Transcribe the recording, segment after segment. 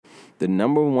the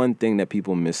number one thing that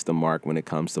people miss the mark when it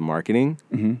comes to marketing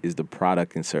is the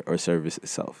product or service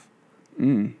itself.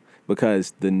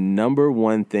 Because the number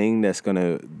one thing that's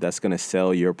gonna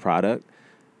sell your product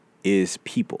is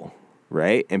people,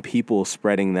 right? And people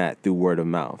spreading that through word of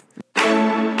mouth.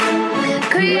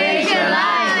 Create your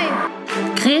life.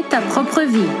 Crée ta propre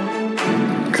vie.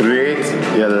 Create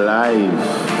your life.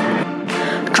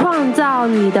 创造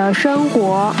你的生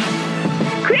活。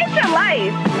Create your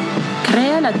life.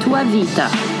 Crea la tua vita.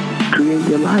 Create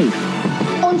your life.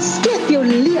 Ontstep your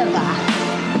liver.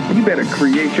 You better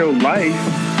create your life.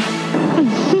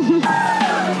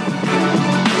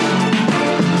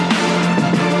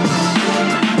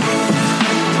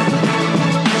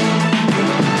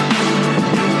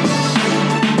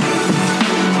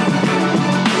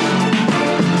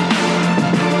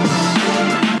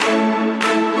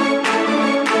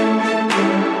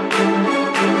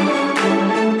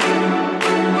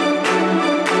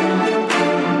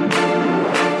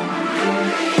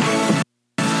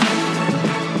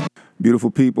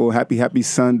 Beautiful people, happy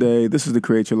Sunday. This is the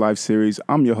Create Your Life series.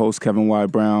 I'm your host, Kevin Y.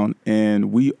 Brown,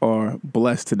 and we are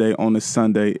blessed today on this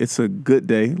Sunday. It's a good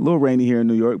day, a little rainy here in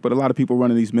New York, but a lot of people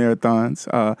running these marathons,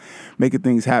 making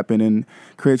things happen. And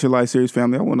Create Your Life series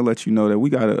family, I want to let you know that we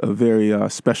got a very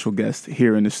special guest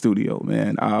here in the studio,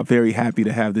 man. Very happy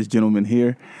to have this gentleman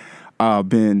here.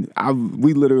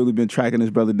 We literally been tracking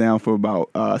this brother down for about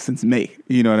since May.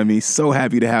 You know what I mean? So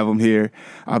happy to have him here.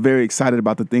 I'm very excited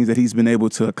about the things that he's been able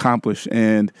to accomplish.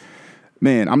 And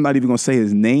man, I'm not even gonna say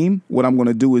his name. What I'm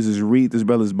gonna do is read this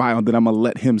brother's bio, then I'm gonna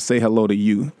let him say hello to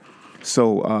you.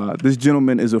 So this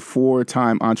gentleman is a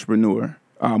 4-time entrepreneur.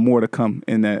 More to come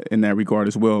in that regard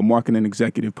as well. Marketing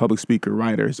executive, public speaker,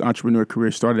 writer. His entrepreneur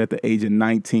career started at the age of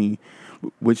 19.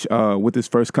 Which with his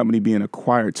first company being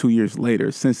acquired 2 years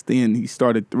later. Since then, he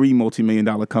started 3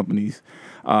 multi-million-dollar companies.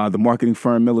 The marketing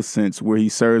firm Millicents, where he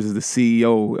serves as the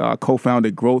CEO,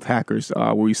 co-founded Growth Hackers,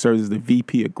 where he serves as the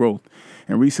VP of Growth,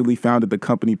 and recently founded the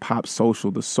company Pop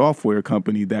Social, the software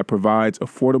company that provides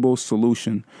affordable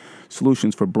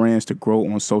solutions for brands to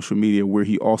grow on social media, where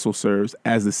he also serves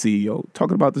as the CEO.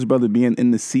 Talking about this brother being in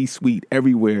the C-suite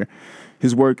everywhere.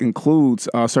 His work includes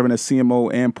serving as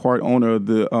CMO and part owner of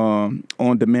the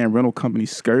on-demand rental company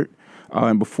Skirt.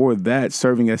 And before that,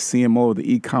 serving as CMO of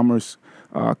the e-commerce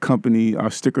company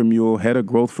Sticker Mule, head of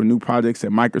growth for new projects at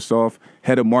Microsoft,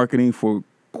 head of marketing for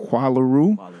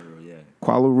Qualaroo,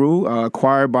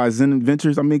 acquired by Zen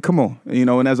Ventures. I mean, come on.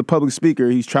 And as a public speaker,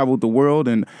 he's traveled the world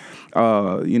and,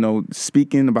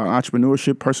 speaking about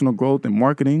entrepreneurship, personal growth, and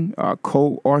marketing.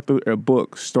 Co-authored a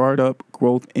book, Startup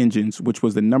Growth Engines, which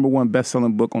was the #1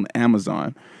 best-selling book on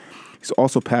Amazon. He's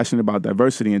also passionate about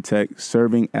diversity in tech,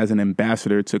 serving as an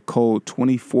ambassador to Code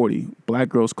 2040, Black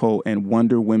Girls Code, and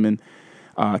Wonder Women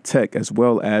Tech, as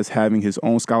well as having his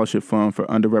own scholarship fund for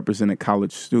underrepresented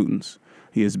college students.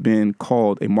 He has been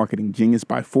called a marketing genius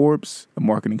by Forbes, a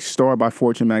marketing star by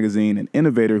Fortune magazine, an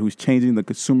innovator who's changing the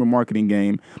consumer marketing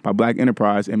game by Black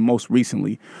Enterprise, and most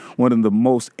recently, one of the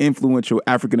most influential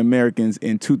African Americans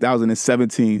in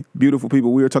 2017. Beautiful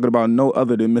people, we are talking about no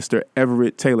other than Mr.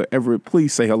 Everett Taylor. Everett,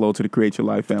 please say hello to the Create Your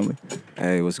Life family.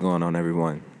 Hey, what's going on,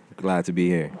 everyone? Glad to be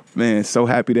here. Man, so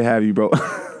happy to have you, bro.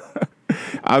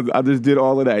 I just did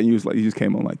all of that, and you just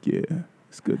came on like, yeah.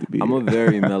 It's good to be I'm here. a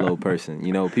very mellow person.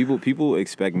 People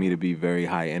expect me to be very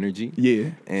high energy.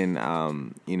 Yeah. And,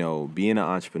 being an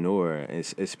entrepreneur,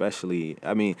 especially,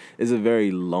 it's a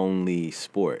very lonely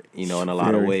sport, in a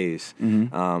lot of ways.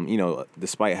 Mm-hmm.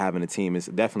 Despite having a team, it's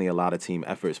definitely a lot of team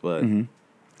efforts, but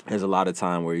there's a lot of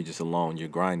time where you're just alone, you're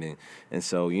grinding. And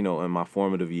so, in my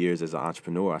formative years as an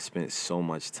entrepreneur, I spent so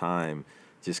much time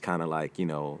just kind of like,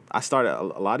 I started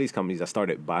a lot of these companies, I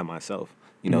started by myself.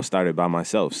 So,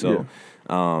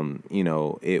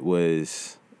 it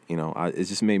was, it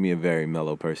just made me a very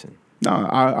mellow person. No,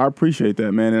 I appreciate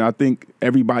that, man. And I think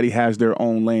everybody has their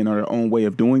own lane or their own way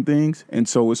of doing things. And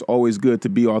so it's always good to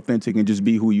be authentic and just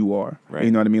be who you are. Right.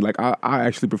 You know what I mean? Like, I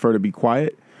actually prefer to be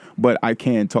quiet, but I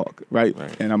can talk, right?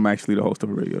 And I'm actually the host of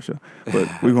a radio show. But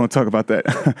we're going to talk about that.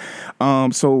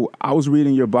 So I was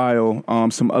reading your bio,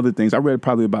 some other things. I read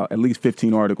probably about at least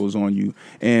 15 articles on you.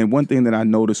 And one thing that I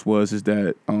noticed is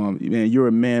that, man, you're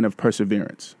a man of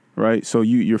perseverance, right? So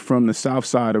you're from the south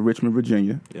side of Richmond,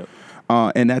 Virginia. Yep.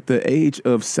 And at the age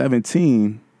of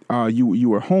 17, you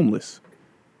were homeless.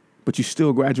 But you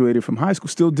still graduated from high school,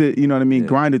 still did,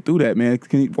 grinded through that, man.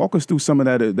 Can you walk us through some of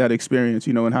that experience,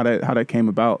 and how that came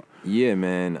about? Yeah,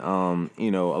 man. A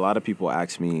lot of people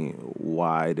ask me,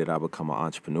 why did I become an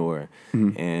entrepreneur?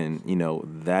 Mm-hmm. And,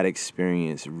 that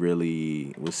experience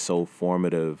really was so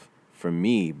formative for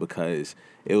me because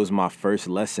it was my first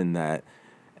lesson that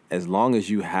as long as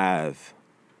you have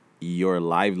your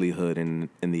livelihood in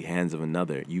the hands of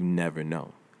another, you never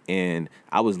know. And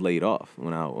I was laid off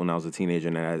when I was a teenager,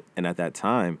 and at that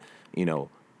time,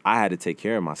 I had to take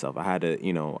care of myself. I had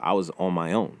to, I was on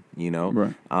my own,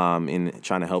 Right. and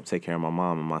trying to help take care of my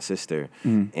mom and my sister.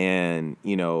 And,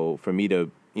 for me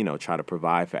to, try to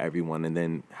provide for everyone and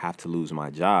then have to lose my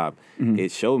job,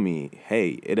 it showed me,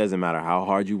 hey, it doesn't matter how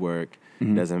hard you work.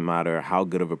 It doesn't matter how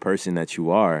good of a person that you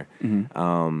are.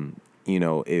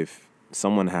 If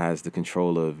someone has the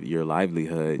control of your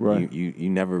livelihood, right. you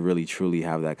never really truly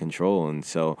have that control. And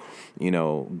so,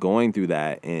 going through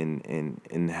that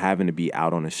and having to be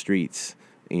out on the streets,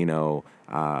 was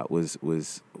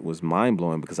mind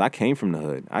blowing, because I came from the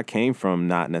hood. I came from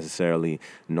not necessarily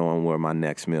knowing where my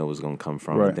next meal was going to come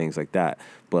from, right. and things like that.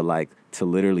 But like, to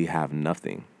literally have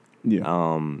nothing.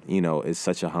 Yeah. It's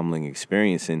such a humbling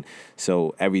experience. And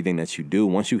so everything that you do,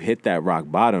 once you hit that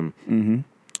rock bottom,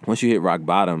 once you hit rock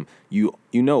bottom, you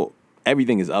know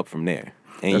everything is up from there.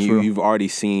 And you've already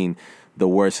seen the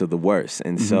worst of the worst.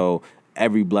 And so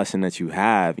every blessing that you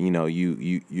have, you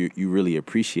really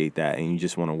appreciate that, and you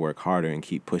just want to work harder and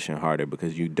keep pushing harder,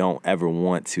 because you don't ever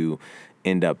want to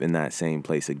end up in that same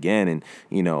place again. And,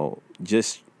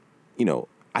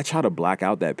 I try to black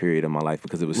out that period of my life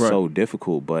because it was so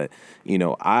difficult. But, when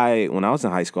I was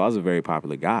in high school, I was a very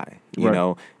popular guy, you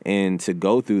know, and to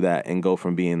go through that and go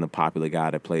from being the popular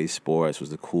guy that plays sports, was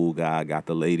the cool guy, got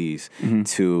the ladies,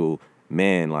 to,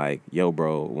 man, like, yo,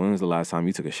 bro, when was the last time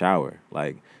you took a shower?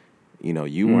 Like,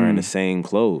 you wearing the same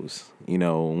clothes.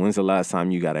 When's the last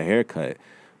time you got a haircut?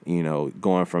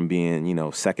 Going from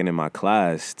being, second in my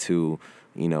class to,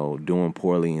 doing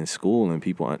poorly in school, and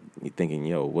people thinking,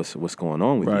 yo, what's going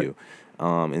on with you?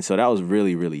 And so that was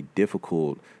really, really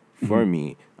difficult for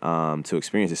me to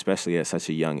experience, especially at such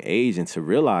a young age, and to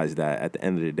realize that at the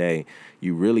end of the day,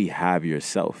 you really have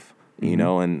yourself.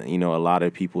 And, a lot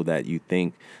of people that you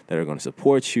think that are going to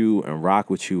support you and rock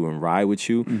with you and ride with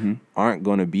you aren't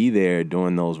going to be there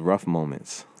during those rough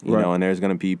moments, you know, and there's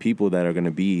going to be people that are going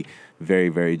to be very,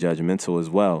 very judgmental as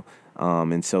well.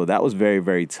 And so that was very,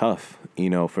 very tough,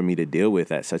 for me to deal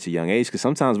with at such a young age, because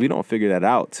sometimes we don't figure that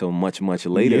out till much, much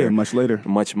later. Yeah, much later.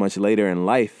 Much, much later in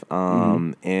life.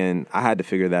 And I had to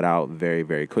figure that out very,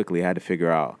 very quickly. I had to figure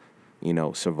out,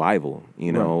 survival,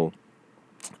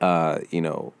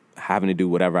 having to do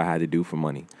whatever I had to do for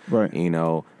money. Right.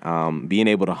 Being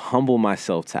able to humble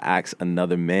myself to ask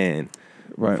another man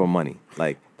for money.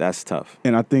 Like, that's tough.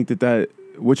 And I think that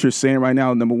what you're saying right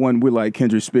now, number one, we're like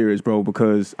kindred spirits, bro,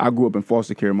 because I grew up in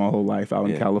foster care my whole life out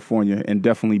in California, and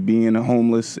definitely being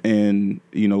homeless and,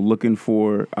 looking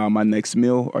for my next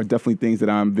meal are definitely things that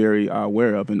I'm very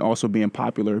aware of, and also being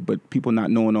popular, but people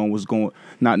not knowing what's going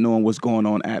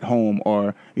on at home,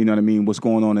 or, what's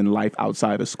going on in life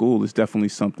outside of school is definitely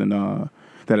something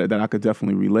that I could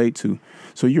definitely relate to.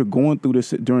 So you're going through this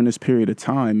during this period of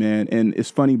time, man, and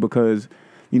it's funny because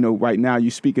right now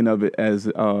you're speaking of it as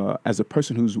a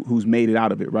person who's made it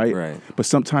out of it, right? Right. But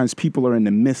sometimes people are in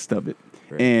the midst of it,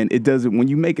 and it doesn't. When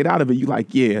you make it out of it, you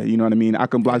like, yeah, you know what I mean. I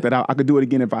can block that out. I could do it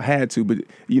again if I had to. But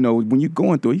when you're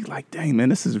going through it, you're like, dang, man,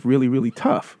 this is really, really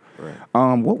tough. Right.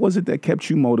 What was it that kept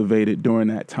you motivated during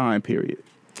that time period?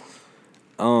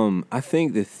 I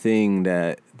think the thing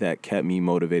that kept me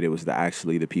motivated was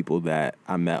the people that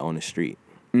I met on the street.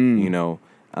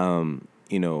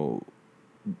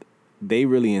 They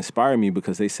really inspired me,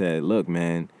 because they said, look,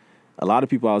 man, a lot of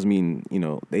people I was meeting,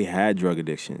 they had drug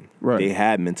addiction. Right. They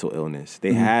had mental illness.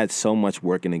 They had so much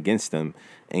working against them.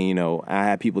 And, I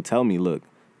had people tell me, look,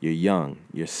 you're young,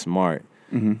 you're smart.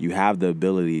 You have the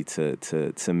ability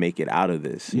to make it out of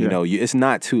this. It's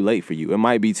not too late for you. It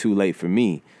might be too late for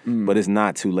me, but it's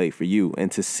not too late for you.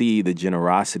 And to see the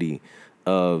generosity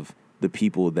of the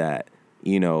people that,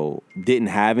 didn't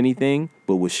have anything,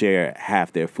 but would share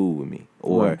half their food with me,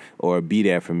 or be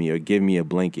there for me, or give me a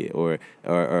blanket, or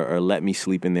let me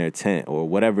sleep in their tent, or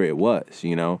whatever it was,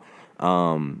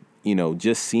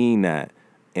 just seeing that.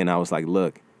 And I was like,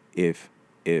 look, if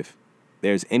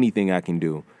there's anything I can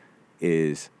do,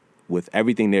 is with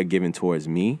everything they're giving towards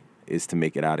me, is to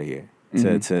make it out of here.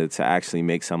 To actually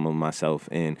make some of myself,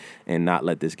 and not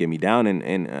let this get me down.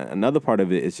 And another part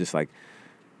of it is just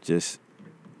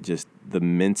the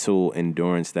mental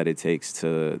endurance that it takes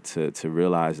to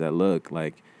realize that, look,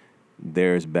 like,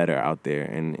 there's better out there,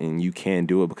 and you can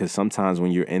do it. Because sometimes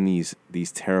when you're in these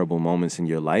terrible moments in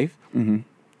your life,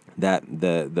 that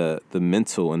the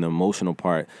mental and the emotional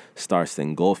part starts to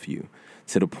engulf you,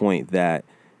 to the point that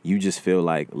you just feel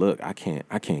like, look, I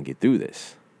can't get through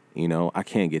this. I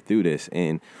can't get through this.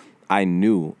 And I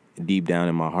knew deep down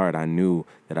in my heart, I knew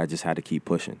that I just had to keep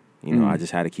pushing. You know, I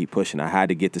just had to keep pushing. I had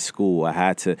to get to school. I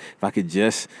had to, if I could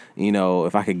just, you know,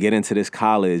 if I could get into this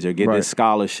college or get this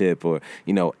scholarship, or,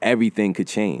 you know, everything could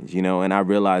change, you know. And I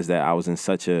realized that I was in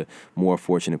such a more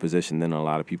fortunate position than a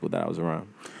lot of people that I was around.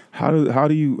 How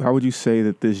would you say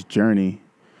that this journey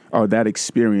or that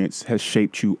experience has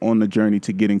shaped you on the journey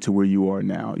to getting to where you are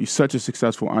now? You're such a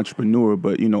successful entrepreneur,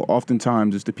 but, you know,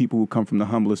 oftentimes it's the people who come from the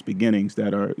humblest beginnings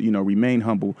that are, you know, remain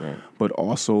humble, but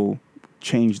also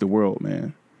change the world,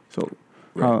 man. So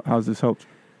how's this helped you?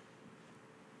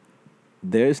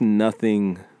 There's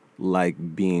nothing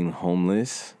like being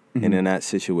homeless and in that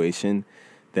situation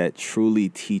that truly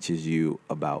teaches you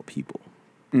about people.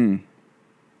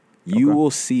 You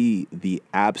will see the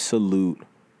absolute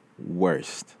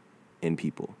worst in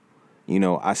people. You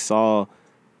know, I saw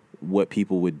what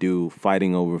people would do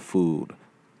fighting over food,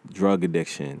 drug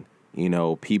addiction, you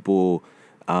know, people,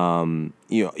 you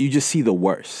know, you just see the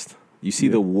worst. You see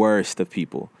the worst of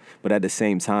people. But at the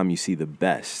same time, you see the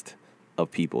best of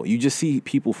people. You just see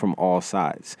people from all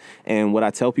sides. And what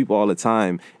I tell people all the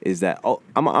time is that,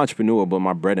 I'm an entrepreneur, but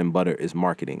my bread and butter is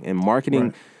marketing. And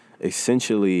marketing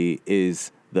essentially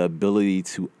is the ability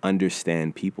to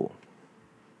understand people,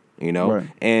 you know?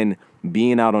 And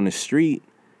being out on the street,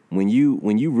 when you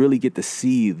really get to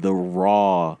see the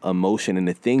raw emotion and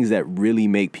the things that really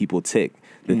make people tick,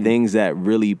 the things that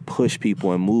really push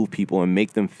people and move people and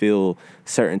make them feel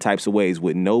certain types of ways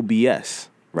with no BS,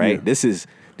 right? Yeah. This is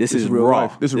real raw.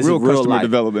 Life. This is real customer life.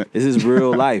 Development. This is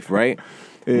real life, right?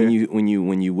 When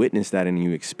you witness that and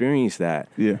you experience that,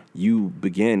 you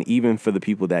begin, even for the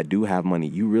people that do have money,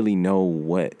 you really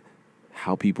know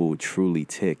how people truly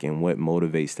tick and what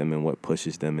motivates them and what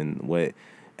pushes them and what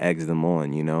eggs them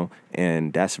on, you know?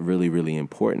 And that's really, really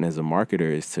important as a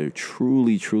marketer, is to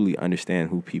truly, truly understand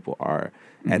who people are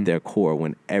at their core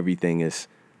when everything is,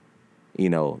 you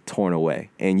know, torn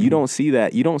away. And you don't see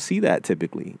that. You don't see that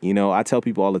typically. You know, I tell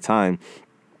people all the time,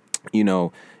 you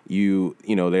know,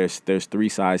 there's three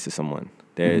sides to someone.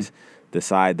 There's the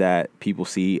side that people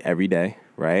see every day,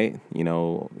 right? You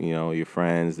know, your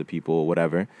friends, the people,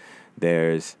 whatever.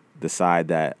 There's the side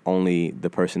that only the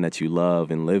person that you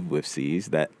love and live with sees,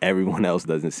 that everyone else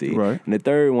doesn't see. Right. And the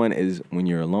third one is when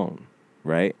you're alone,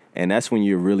 right? And that's when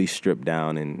you're really stripped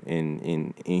down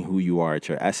in who you are at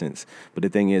your essence. But the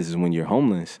thing is when you're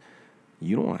homeless,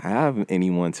 you don't have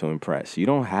anyone to impress. You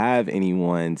don't have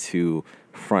anyone to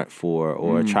front for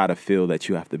or try to feel that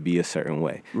you have to be a certain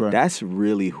way. Right. That's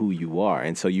really who you are.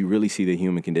 And so you really see the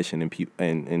human condition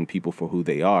in people for who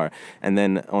they are. And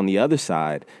then on the other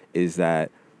side is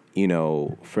that, you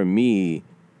know, for me,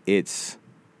 it's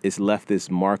left this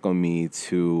mark on me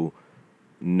to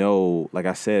know, like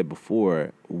I said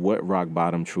before, what rock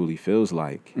bottom truly feels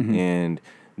like, and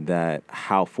that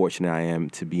how fortunate I am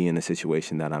to be in the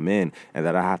situation that I'm in, and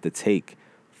that I have to take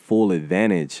full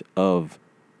advantage of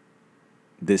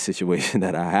this situation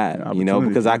that I had, you know,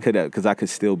 because I could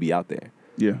still be out there.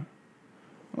 Yeah.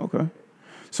 Okay.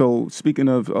 So speaking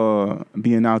of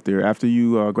being out there, after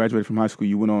you graduated from high school,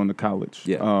 you went on to college,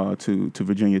 to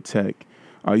Virginia Tech.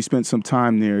 You spent some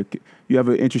time there. You have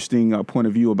an interesting point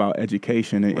of view about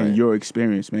education and your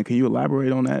experience, man. Can you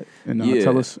elaborate on that and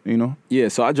tell us, you know? Yeah,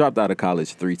 so I dropped out of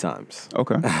college 3 times.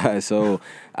 Okay. So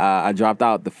I dropped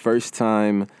out the first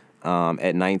time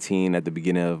at 19 at the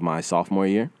beginning of my sophomore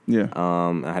year. Yeah.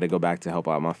 I had to go back to help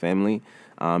out my family.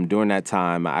 During that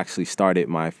time, I actually started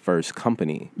my first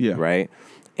company, right?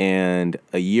 And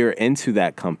a year into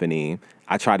that company,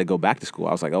 I tried to go back to school.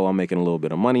 I was like, I'm making a little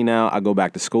bit of money now. I go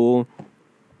back to school.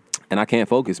 And I can't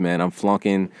focus, man. I'm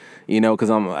flunking, you know, because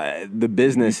the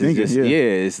business is just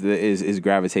is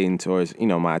gravitating towards, you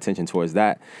know, my attention towards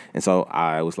that. And so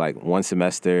I was like one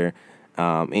semester,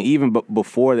 and even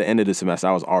before the end of the semester,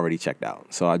 I was already checked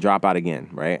out. So I drop out again,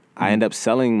 right? I end up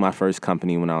selling my first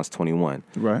company when I was 21.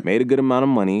 Right. Made a good amount of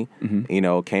money, you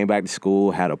know, came back to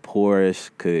school, had a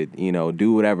Porsche, could, you know,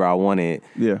 do whatever I wanted.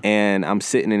 Yeah. And I'm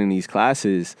sitting in these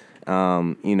classes,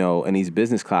 you know, in these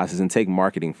business classes, and take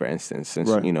marketing, for instance, since,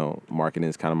 you know, marketing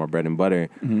is kind of my bread and butter.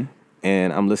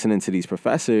 And I'm listening to these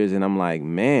professors and I'm like,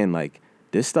 man, like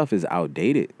this stuff is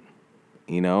outdated,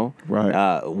 you know?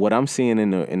 Right. What I'm seeing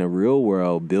in the real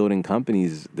world, building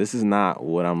companies, this is not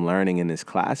what I'm learning in this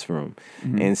classroom.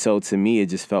 And so to me, it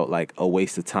just felt like a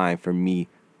waste of time for me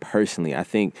personally. I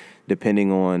think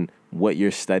depending on what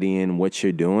you're studying, what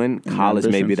you're doing, college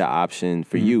may be the option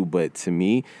for you. But to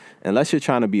me, unless you're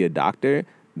trying to be a doctor,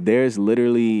 there's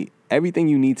literally everything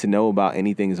you need to know about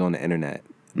anything is on the internet.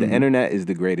 The internet is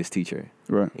the greatest teacher.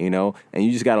 Right. You know, and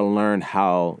you just got to learn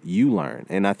how you learn.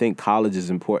 And I think college is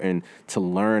important to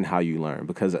learn how you learn,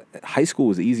 because high school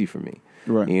was easy for me.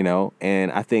 Right. You know,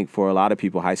 and I think for a lot of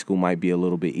people, high school might be a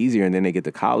little bit easier, and then they get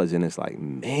to college and it's like,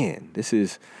 man, it's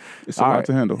a lot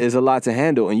to handle. It's a lot to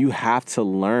handle, and you have to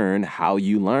learn how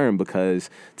you learn, because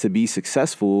to be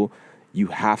successful, you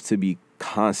have to be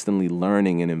constantly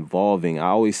learning and evolving. I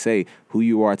always say, who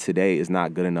you are today is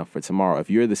not good enough for tomorrow.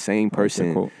 If you're the same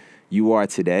person you are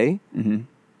today,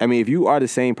 I mean, if you are the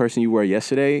same person you were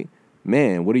yesterday,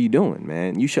 man, what are you doing,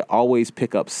 man? You should always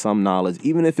pick up some knowledge,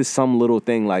 even if it's some little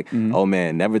thing like, oh,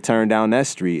 man, never turn down that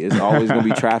street. It's always going to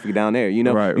be traffic down there. You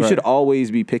know, you should always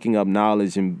be picking up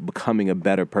knowledge and becoming a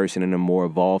better person and a more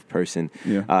evolved person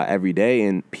every day.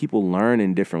 And people learn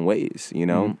in different ways, you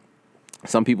know.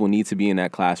 Some people need to be in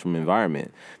that classroom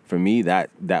environment. For me,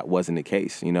 that wasn't the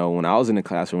case. You know, when I was in the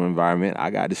classroom environment, I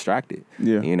got distracted.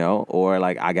 Yeah. You know, or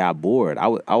like I got bored. I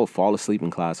would fall asleep in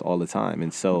class all the time,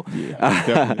 and so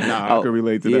I could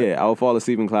relate to that. Yeah, I would fall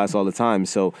asleep in class all the time.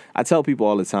 So I tell people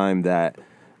all the time that,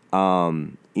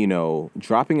 you know,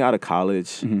 dropping out of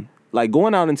college, like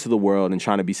going out into the world and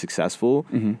trying to be successful,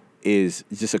 is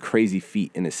just a crazy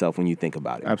feat in itself when you think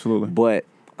about it. Absolutely. But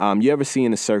you ever see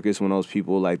in the circus when those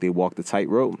people, like, they walk the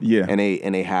tightrope? Yeah. And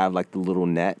they have like the little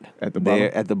net at the there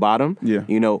bottom. At the bottom. Yeah.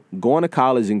 You know, going to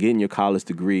college and getting your college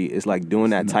degree is like doing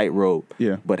that tightrope.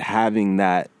 Yeah. But having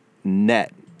that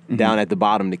net down at the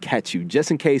bottom to catch you,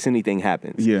 just in case anything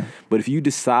happens. Yeah. But if you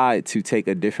decide to take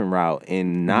a different route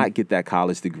and not get that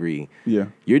college degree, yeah,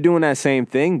 you're doing that same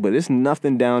thing, but there's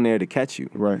nothing down there to catch you.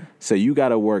 Right. So you got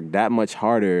to work that much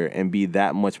harder and be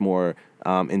that much more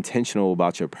intentional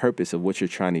about your purpose of what you're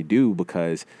trying to do,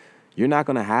 because you're not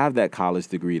going to have that college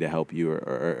degree to help you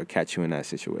or catch you in that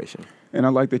situation. And I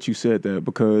like that you said that,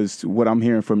 because what I'm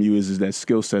hearing from you is that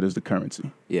skill set is the currency.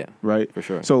 Yeah. Right? For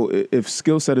sure. So if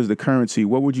skill set is the currency,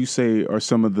 what would you say are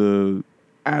some of the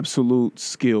absolute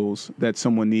skills that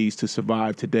someone needs to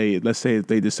survive today? Let's say if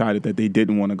they decided that they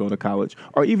didn't want to go to college,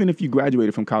 or even if you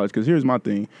graduated from college, because here's my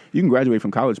thing. You can graduate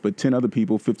from college, but 10 other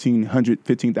people,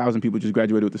 15,000 people just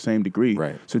graduated with the same degree.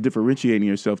 Right. So differentiating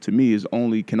yourself to me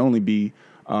can only be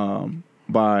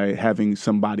by having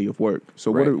some body of work.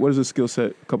 So what is a skill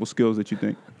set, a couple skills that you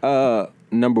think?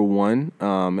 Number one,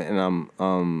 and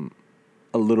I'm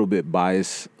a little bit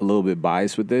biased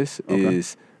with this,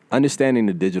 is understanding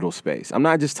the digital space. I'm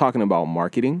not just talking about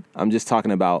marketing. I'm just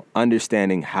talking about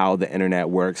understanding how the internet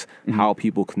works, how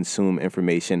people consume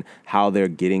information, how they're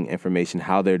getting information,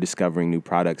 how they're discovering new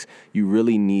products. You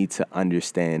really need to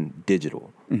understand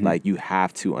digital. Like, you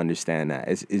have to understand that.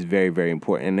 It's very, very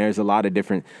important. And there's a lot of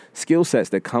different skill sets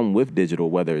that come with digital,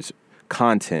 whether it's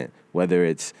content, whether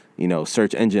it's, you know,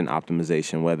 search engine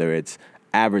optimization, whether it's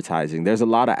advertising. There's a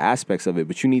lot of aspects of it,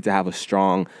 but you need to have a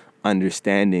strong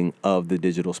understanding of the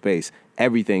digital space.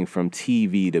 Everything from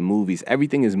TV to movies,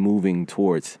 everything is moving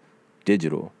towards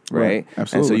digital, right?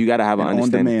 Absolutely. And so you got to have an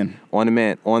understanding on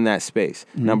demand on that space.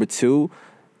 Number two,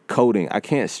 coding. I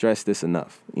can't stress this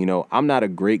enough. You know, I'm not a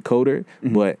great coder,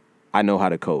 but I know how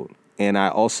to code. And I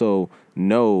also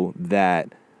know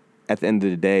that at the end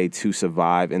of the day, to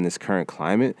survive in this current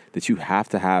climate, that you have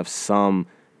to have some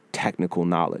technical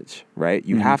knowledge, right?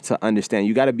 You have to understand.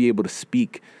 You got to be able to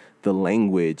speak the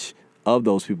language of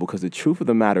those people, because the truth of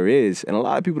the matter is, and a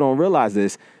lot of people don't realize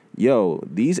this,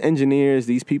 these engineers,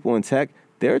 these people in tech,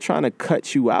 they're trying to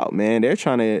cut you out, man. They're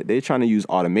trying to use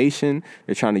automation.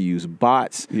 They're trying to use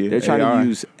bots. They're trying to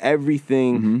use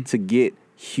everything to get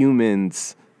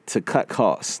humans to cut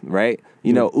costs, right?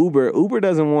 You know, Uber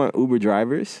doesn't want Uber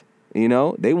drivers. You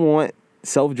know, they want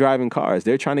self-driving cars.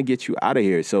 They're trying to get you out of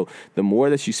here. So the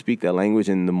more that you speak that language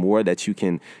and the more that you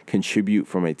can contribute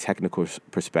from a technical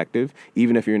perspective,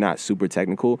 even if you're not super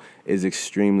technical, is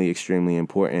extremely, extremely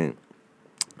important.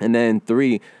 And then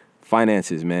 3,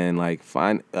 finances, man. Like,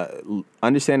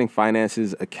 understanding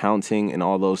finances, accounting, and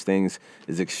all those things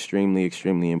is extremely,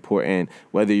 extremely important.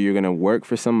 Whether you're going to work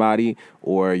for somebody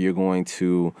or you're going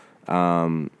to,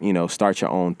 start your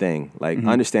own thing. Like,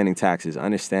 understanding taxes,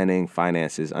 understanding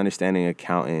finances, understanding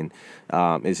accounting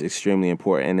is extremely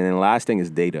important. And then the last thing is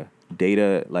data.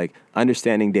 Data, like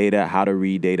understanding data, how to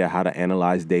read data, how to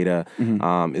analyze data,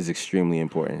 is extremely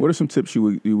important. What are some tips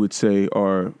you would say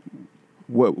are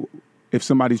what? If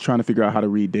somebody's trying to figure out how to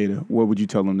read data, what would you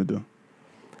tell them to do?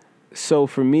 So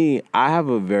for me, I have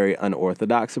a very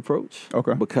unorthodox approach.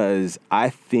 Okay. Because I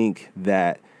think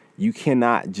that you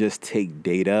cannot just take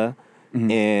data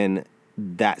and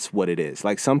that's what it is.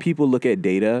 Like, some people look at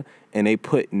data and they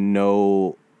put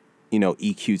no,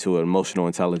 EQ to it, emotional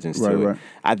intelligence to it. Right.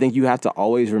 I think you have to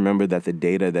always remember that the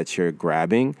data that you're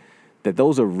grabbing, that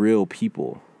those are real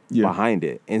people behind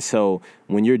it. And so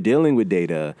when you're dealing with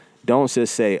data, don't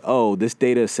just say, oh, this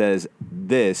data says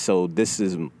this, so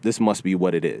this must be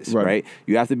what it is, right?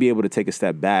 You have to be able to take a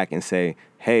step back and say,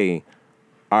 hey,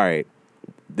 all right,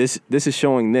 this is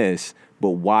showing this,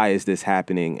 but why is this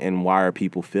happening and why are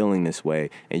people feeling this way?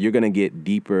 And you're going to get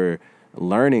deeper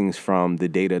learnings from the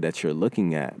data that you're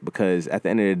looking at, because at the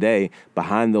end of the day,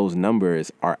 behind those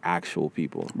numbers are actual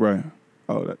people. Right.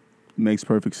 Oh, that makes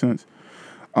perfect sense.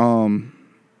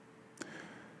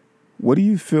 What do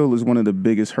you feel is one of the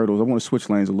biggest hurdles? I want to switch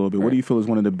lanes a little bit. Right. What do you feel is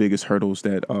one of the biggest hurdles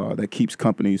that keeps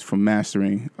companies from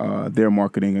mastering their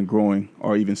marketing and growing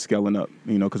or even scaling up?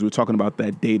 You know, because we're talking about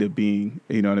that data being,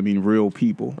 you know what I mean, real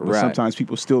people. But sometimes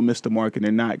people still miss the mark and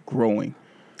they're not growing.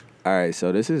 All right,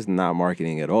 so this is not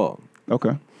marketing at all.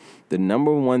 Okay. The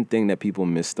number one thing that people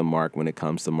miss the mark when it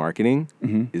comes to marketing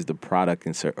is the product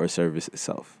or service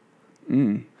itself.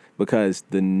 Because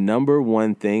the number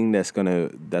one thing that's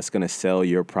gonna sell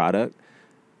your product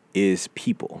is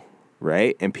people,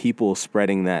 right? And people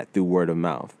spreading that through word of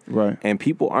mouth. Right. And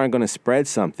people aren't gonna spread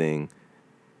something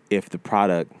if the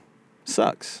product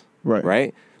sucks. Right.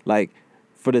 Right? Like,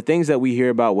 for the things that we hear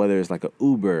about, whether it's like a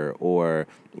Uber or,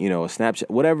 you know, a Snapchat,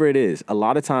 whatever it is, a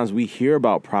lot of times we hear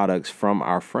about products from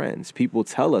our friends. People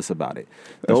tell us about it.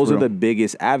 Those are the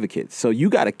biggest advocates. So you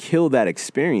got to kill that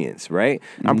experience, right?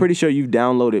 I'm pretty sure you've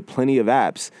downloaded plenty of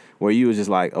apps where you was just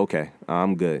like, okay,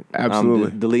 I'm good.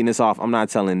 Absolutely. I'm deleting this off. I'm not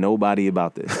telling nobody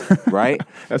about this, right?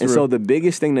 That's and real. so the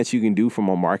biggest thing that you can do from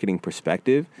a marketing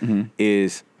perspective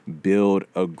is build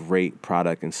a great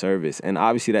product and service. And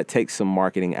obviously that takes some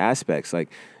marketing aspects, like,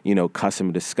 you know,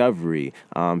 customer discovery,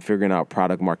 figuring out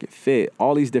product market fit.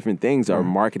 All these different things are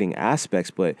marketing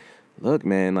aspects. But look,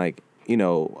 man, like, you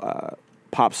know,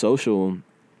 Pop Social,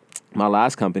 my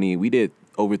last company, we did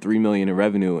over $3 million in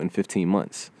revenue in 15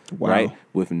 months, right?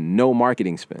 With no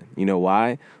marketing spend. You know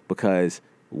why? Because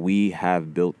we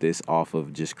have built this off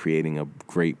of just creating a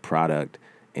great product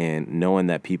and knowing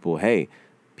that people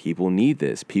need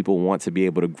this. People want to be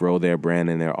able to grow their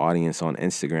brand and their audience on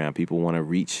Instagram. People want to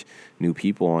reach new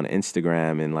people on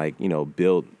Instagram and, like, you know,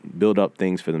 build up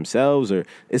things for themselves. Or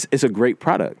it's a great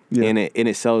product and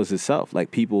it sells itself.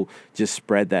 Like, people just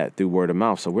spread that through word of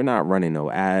mouth. So we're not running no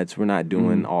ads. We're not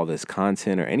doing all this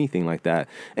content or anything like that.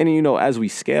 And, you know, as we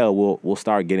scale, we'll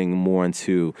start getting more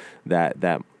into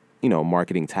that you know,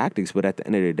 marketing tactics. But at the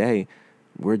end of the day,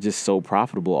 we're just so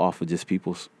profitable off of just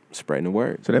people's spreading the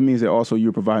word. So that means that also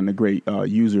you're providing a great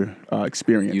user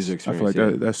experience. I feel like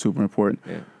that's super important.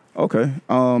 Yeah. Okay.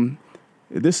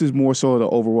 This is more so the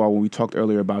overall, when we talked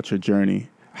earlier about your journey.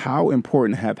 How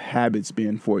important have habits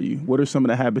been for you? What are some of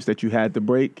the habits that you had to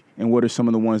break, and what are some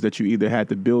of the ones that you either had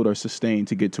to build or sustain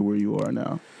to get to where you are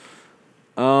now?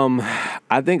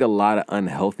 I think a lot of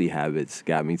unhealthy habits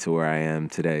got me to where I am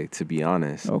today, to be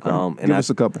honest. Okay. Give us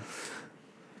a couple.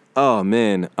 Oh,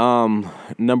 man.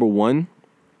 Number one,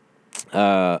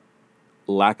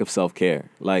 lack of self-care,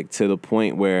 like, to the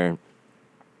point where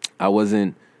I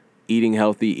wasn't eating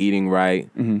healthy, eating right,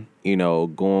 you know,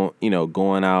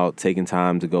 going out, taking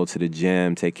time to go to the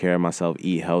gym, take care of myself,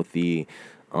 eat healthy.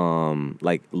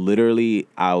 Like, literally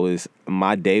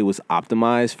my day was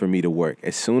optimized for me to work.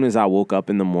 As soon as I woke up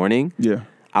in the morning,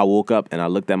 I woke up and I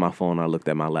looked at my phone, I looked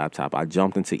at my laptop, I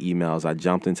jumped into emails, I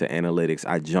jumped into analytics,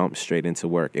 I jumped straight into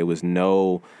work. It was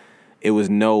no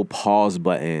pause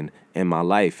button in my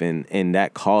life. And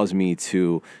that caused me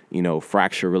to, you know,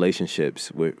 fracture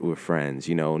relationships with friends,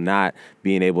 you know, not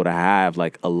being able to have,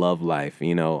 like, a love life,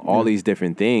 you know, all these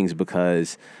different things,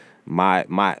 because my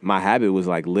habit was,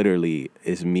 like, literally,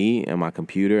 it's me and my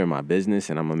computer and my business,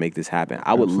 and I'm going to make this happen.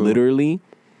 I would literally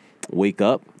wake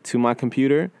up to my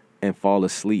computer and fall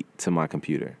asleep to my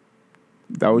computer.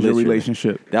 That was your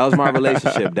relationship. That was my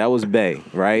relationship. That was Bay,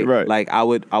 right? Right. Like, I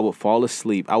would fall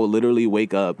asleep. I would literally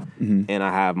wake up and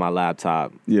I have my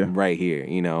laptop right here,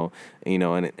 you know, and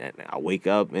I wake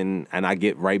up and I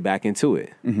get right back into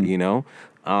it, you know?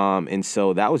 And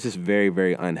so that was just very,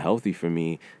 very unhealthy for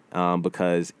me,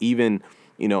 because even,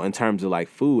 you know, in terms of, like,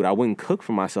 food, I wouldn't cook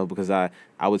for myself, because I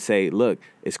would say, look,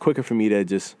 it's quicker for me to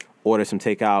just order some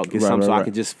takeout, get some, so I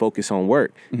can just focus on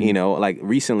work. You know, like,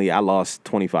 recently I lost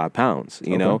 25 pounds,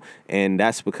 you know, and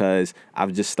that's because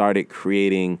I've just started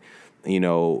creating, you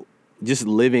know, just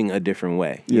living a different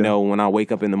way. You know, when I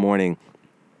wake up in the morning,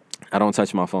 I don't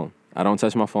touch my phone. I don't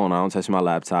touch my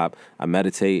laptop. I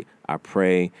meditate, I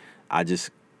pray, I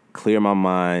just clear my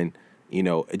mind, you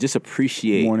know, just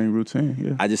appreciate. Morning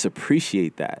routine, I just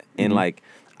appreciate that. And, like,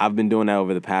 I've been doing that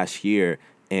over the past year,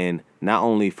 and not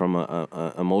only from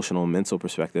a emotional and mental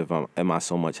perspective, am I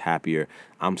so much happier,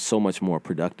 I'm so much more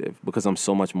productive because I'm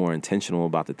so much more intentional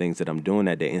about the things that I'm doing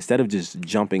that day instead of just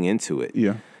jumping into it.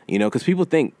 Yeah. You know, because people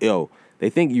think, they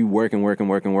think you working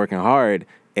hard,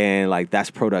 and like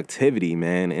that's productivity,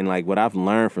 man. And like what I've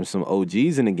learned from some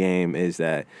OGs in the game is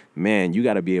that, man, you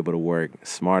got to be able to work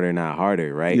smarter, not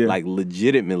harder, right? Yeah. Like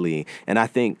legitimately. And I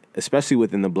think especially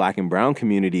within the Black and brown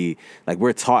community, like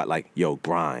we're taught like,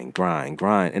 grind.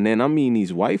 And then I mean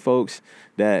these white folks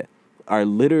that are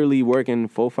literally working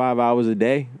 4-5 hours a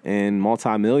day and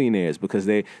multimillionaires because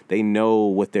they know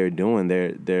what they're doing.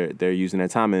 They're using their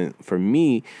time. And for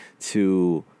me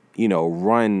to,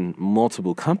 run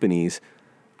multiple companies,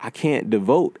 I can't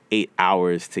devote 8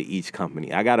 hours to each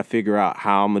company. I got to figure out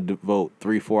how I'm going to devote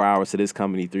 3-4 hours to this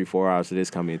company, 3-4 hours to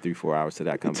this company, and 3-4 hours to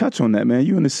that company. Touch on that, man.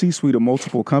 You in the C-suite of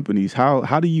multiple companies.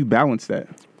 How do you balance that?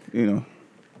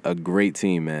 A great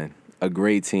team, man. A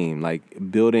great team. Like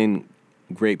building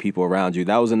great people around you.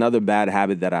 That was another bad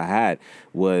habit that I had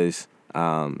was,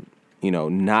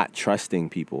 not trusting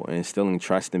people and instilling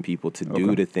trust in people to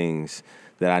do the things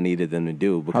that I needed them to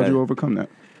do. How'd you overcome that?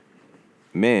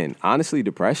 Man, honestly,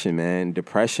 depression, man.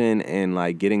 Depression and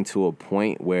like getting to a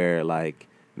point where like,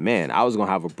 man, I was going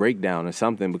to have a breakdown or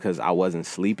something because I wasn't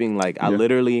sleeping. Like I will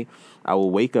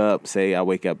wake up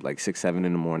like 6, 7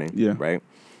 in the morning, right?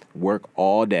 Work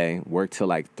all day, work till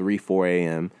like 3, 4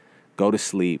 a.m., go to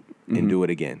sleep and do it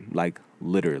again. Like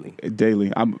literally.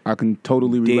 Daily. I can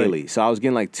totally relate. Daily. So I was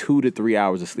getting like 2 to 3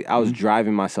 hours of sleep. I was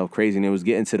driving myself crazy, and it was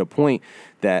getting to the point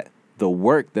that the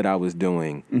work that I was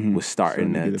doing was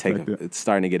starting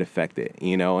to get affected,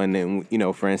 and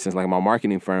then, for instance, like my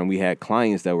marketing firm, we had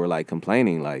clients that were like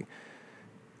complaining like,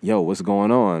 what's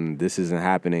going on? This isn't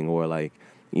happening. Or like,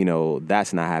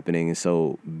 that's not happening. And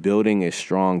so building a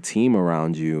strong team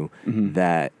around you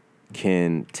that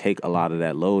can take a lot of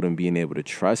that load and being able to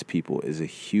trust people is a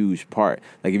huge part.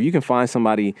 Like if you can find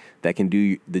somebody that can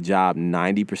do the job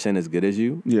 90% as good as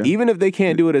you, even if they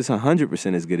can't do it as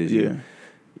 100% as good as you,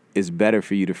 it's better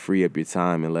for you to free up your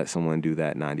time and let someone do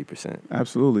that 90%.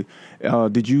 Absolutely. So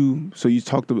you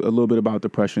talked a little bit about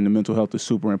depression and mental health is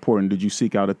super important. Did you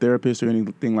seek out a therapist or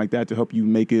anything like that to help you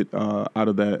make it out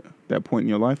of that point in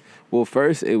your life? Well,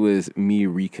 first it was me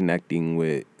reconnecting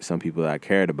with some people that I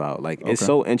cared about. Like it's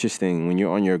so interesting when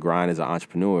you're on your grind as an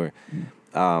entrepreneur.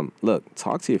 Look,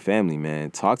 talk to your family,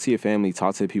 man. Talk to your family.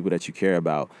 Talk to the people that you care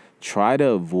about. Try to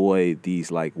avoid these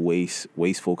like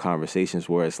wasteful conversations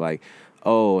where it's like,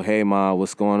 oh, hey, Ma,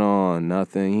 what's going on?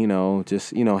 Nothing,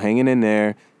 just, hanging in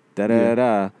there,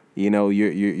 da-da-da-da.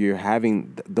 You're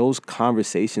having, those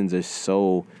conversations are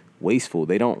so wasteful.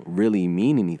 They don't really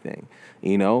mean anything,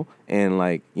 And,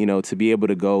 like, to be able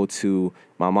to go to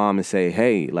my mom and say,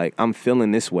 hey, like, I'm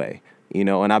feeling this way,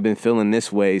 and I've been feeling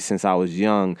this way since I was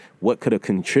young. What could have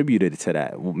contributed to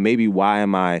that? Maybe why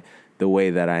am I the way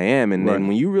that I am? And then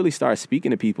when you really start speaking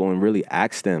to people and really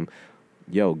ask them,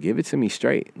 give it to me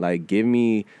straight. Like, give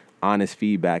me honest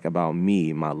feedback about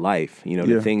me, my life,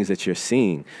 the things that you're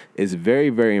seeing. It's very,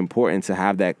 very important to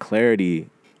have that clarity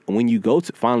when you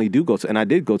finally do go to, and I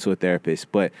did go to a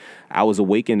therapist, but I was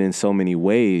awakened in so many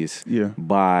ways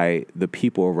by the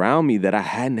people around me that I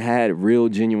hadn't had real,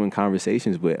 genuine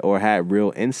conversations with or had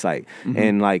real insight.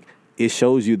 And like, it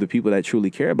shows you the people that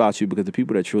truly care about you, because the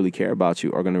people that truly care about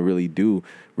you are going to really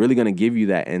going to give you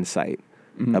that insight.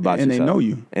 About and yourself.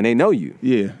 They know you.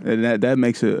 Yeah, and that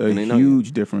makes a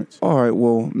huge difference. All right,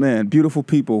 well, man, beautiful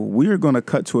people, we're going to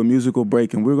cut to a musical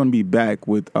break, and we're going to be back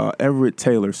with Everett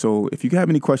Taylor. So if you have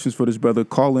any questions for this brother,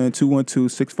 call in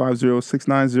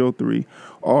 212-650-6903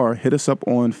 or hit us up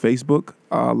on Facebook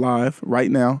Live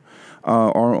right now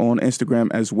or on Instagram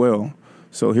as well.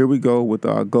 So here we go with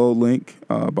Gold Link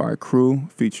by Crew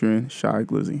featuring Shy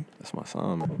Glizzy. That's my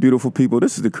song, man. Beautiful people,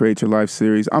 this is the Create Your Life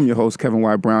series. I'm your host, Kevin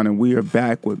Y. Brown, and we are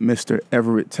back with Mr.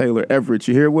 Everett Taylor. Everett,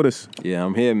 you here with us? Yeah,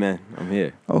 I'm here, man. I'm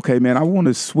here. Okay, man, I want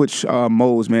to switch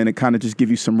modes, man, and kind of just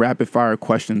give you some rapid-fire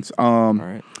questions. All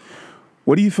right.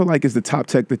 What do you feel like is the top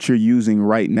tech that you're using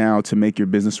right now to make your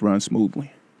business run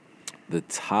smoothly? The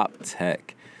top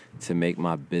tech to make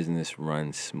my business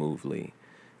run smoothly?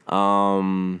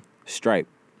 Stripe.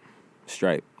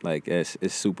 Like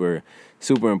it's super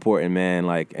important, man.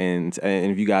 Like and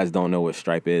if you guys don't know what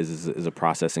Stripe is a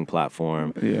processing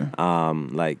platform. Yeah.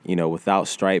 Like, without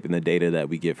Stripe and the data that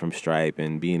we get from Stripe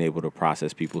and being able to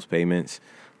process people's payments,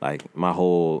 like my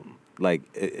whole, like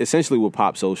essentially with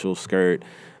Pop Social, Skirt,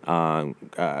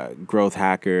 Growth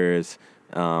Hackers,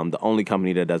 the only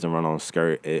company that doesn't run on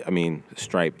Stripe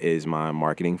is my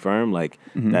marketing firm. Like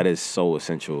that is so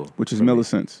essential. Which is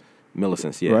Millicent's.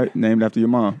 Millicent's, yeah. Right? Named after your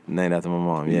mom. Named after my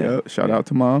mom, yeah. Shout out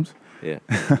to moms. Yeah.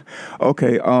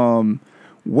 Okay.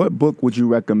 What book would you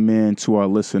recommend to our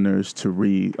listeners to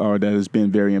read, or that has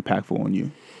been very impactful on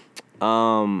you?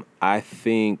 I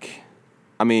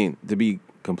mean, to be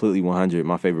completely 100,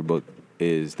 my favorite book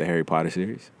is the Harry Potter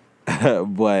series.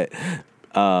 But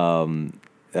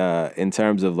in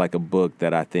terms of like a book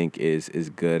that I think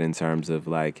is good in terms of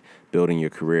like building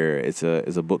your career, it's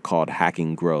a book called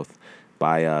Hacking Growth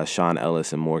by Sean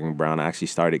Ellis and Morgan Brown. I actually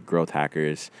started Growth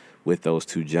Hackers with those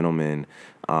two gentlemen.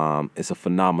 It's a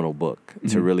phenomenal book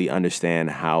to really understand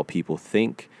how people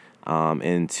think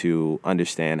and to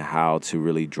understand how to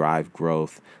really drive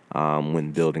growth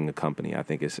when building a company. I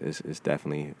think it's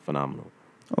definitely phenomenal.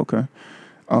 Okay.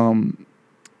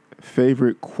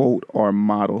 Favorite quote or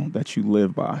model that you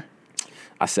live by?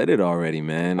 I said it already,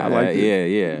 man. I like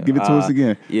it. Yeah. Give it to us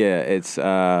again. Yeah, it's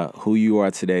who you are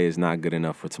today is not good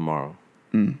enough for tomorrow.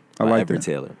 I like Everett that.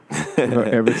 Taylor.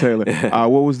 Everett Taylor.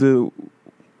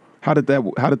 How did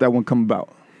that one come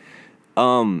about?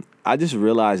 I just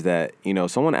realized that,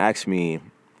 someone asked me,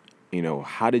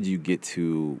 how did you get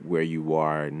to where you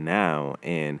are now?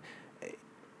 And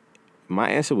my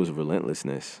answer was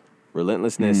relentlessness.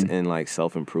 Relentlessness and like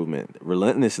self-improvement.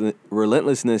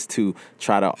 Relentlessness to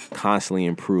try to constantly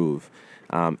improve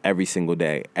every single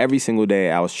day. Every single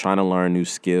day I was trying to learn new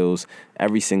skills.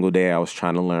 Every single day I was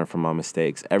trying to learn from my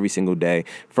mistakes. Every single day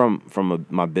from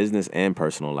my business and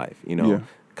personal life,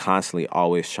 constantly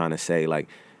always trying to say like,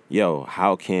 yo,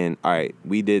 all right,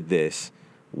 we did this.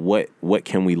 What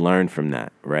can we learn from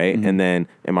that, right? And then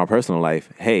in my personal life,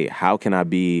 hey, how can I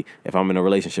be, if I'm in a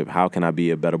relationship, how can I be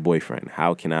a better boyfriend?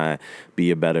 How can I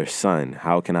be a better son?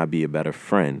 How can I be a better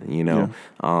friend?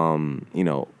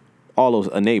 All those,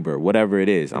 a neighbor, whatever it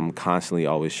is, I'm constantly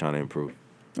always trying to improve.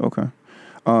 Okay.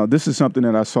 This is something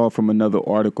that I saw from another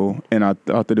article, and I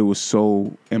thought that it was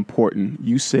so important.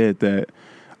 You said that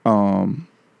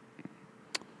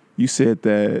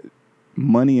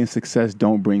money and success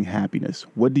don't bring happiness.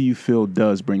 What do you feel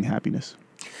does bring happiness?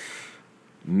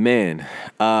 Man,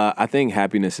 I think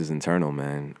happiness is internal,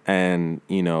 man. And,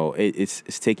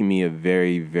 it's taken me a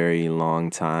very, very long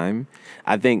time.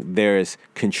 I think there's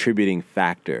contributing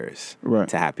factors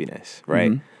to happiness,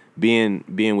 right?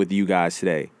 Being with you guys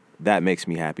today, that makes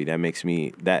me happy. That makes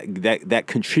me, that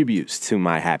contributes to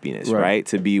my happiness, right?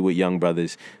 To be with young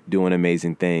brothers doing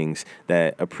amazing things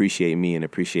that appreciate me and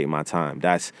appreciate my time.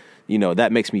 That's,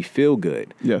 that makes me feel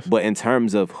good. Yes. But in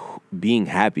terms of being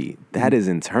happy, that is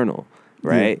internal.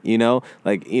 Right. Yeah.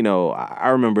 I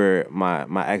remember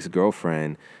my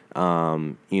ex-girlfriend,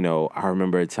 I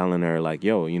remember telling her like,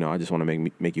 yo, I just want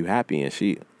to make you happy. And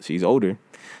she's older.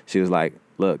 She was like,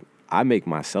 look, I make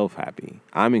myself happy.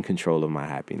 I'm in control of my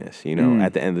happiness,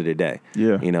 at the end of the day.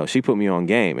 Yeah. She put me on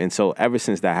game. And so ever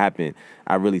since that happened,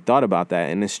 I really thought about that.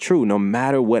 And it's true. No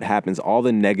matter what happens, all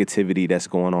the negativity that's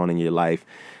going on in your life,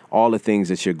 all the things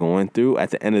that you're going through, at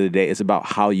the end of the day, it's about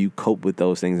how you cope with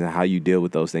those things and how you deal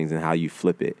with those things and how you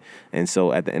flip it. And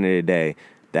so at the end of the day,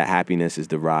 that happiness is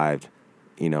derived,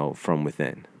 from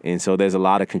within. And so there's a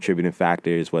lot of contributing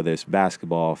factors, whether it's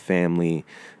basketball, family,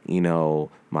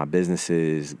 my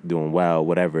businesses doing well,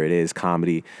 whatever it is,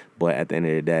 comedy. But at the end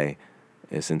of the day,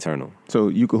 it's internal. So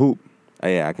you can hoop?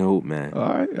 Yeah, I can hoop, man. All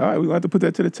right. We're going to have to put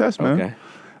that to the test, man.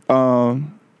 Okay.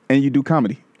 And you do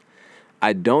comedy?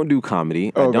 I don't do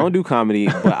comedy. Okay. I don't do comedy,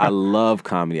 but I love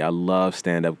comedy. I love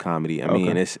stand-up comedy. I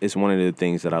mean, it's one of the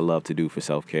things that I love to do for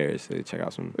self-care is to check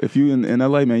out some... If you in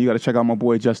LA, man, you got to check out my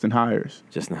boy Justin Hires.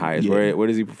 Justin Hires. Yeah. Where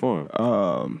does he perform?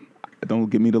 Don't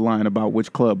give me the line about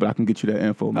which club, but I can get you that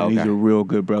info, man. Okay. He's a real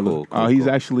good brother. Cool, he's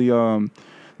actually one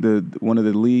of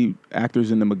the lead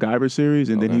actors in the MacGyver series,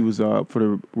 and then he was for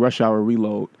the Rush Hour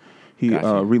Reload.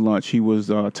 Relaunch. He was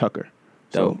Tucker.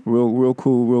 So real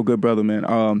cool, real good brother,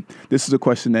 man. This is a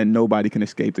question that nobody can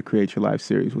escape the Create Your Life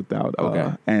series without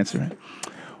answering.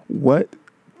 What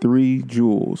 3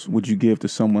 jewels would you give to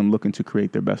someone looking to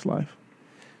create their best life?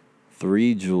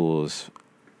 3 jewels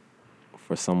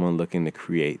for someone looking to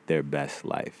create their best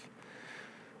life.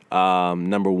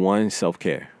 Number 1,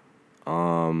 self-care.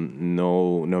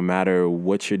 No matter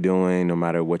what you're doing, no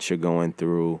matter what you're going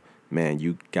through, man,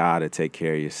 you gotta take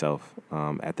care of yourself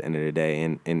at the end of the day,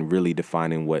 and really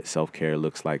defining what self-care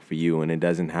looks like for you. And it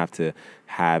doesn't have to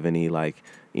have any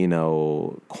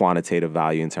quantitative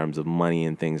value in terms of money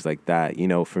and things like that.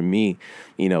 For me,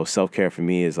 self-care for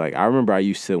me is like, I remember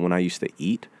when I used to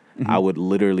eat, I would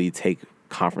literally take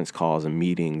conference calls and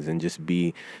meetings and just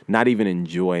not even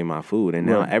enjoy my food. And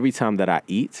now every time that I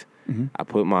eat, I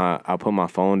put my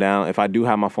phone down. If I do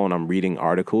have my phone, I'm reading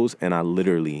articles, and I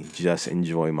literally just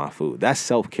enjoy my food. That's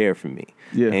self-care for me.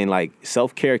 Yeah. And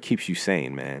self-care keeps you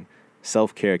sane, man.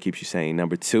 Self-care keeps you sane.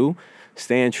 Number 2,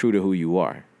 stand true to who you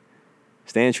are.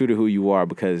 Stand true to who you are,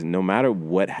 because no matter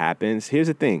what happens, here's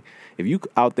the thing. If you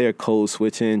out there code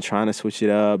switching, trying to switch it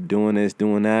up, doing this,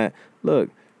 doing that, look,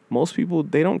 most people,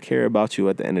 they don't care about you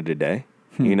at the end of the day.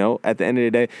 You know, at the end of the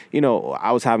day, you know,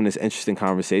 I was having this interesting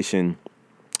conversation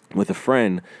with a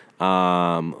friend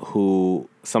who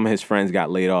some of his friends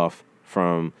got laid off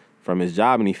from his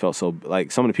job, and he felt so,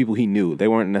 like, some of the people he knew, they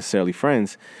weren't necessarily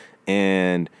friends,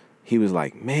 and he was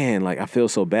like, man, like, I feel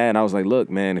so bad. I was like, look,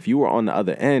 man, if you were on the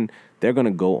other end, they're going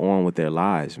to go on with their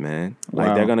lives, man. Like,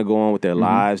 Wow. they're going to go on with their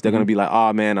lives. They're going to be like,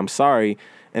 oh, man, I'm sorry.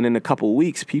 And in a couple of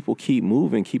weeks, people keep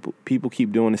moving. People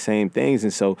keep doing the same things.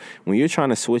 And so when you're trying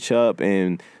to switch up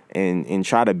and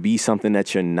try to be something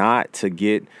that you're not to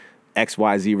get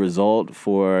XYZ result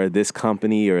for this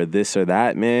company or this or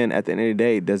that, man, at the end of the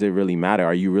day, does it really matter?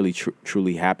 Are you really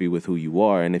truly happy with who you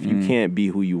are? And if you can't be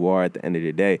who you are at the end of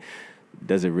the day,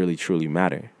 does it really truly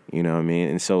matter? You know what I mean?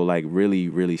 And so, like, really,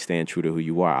 really stand true to who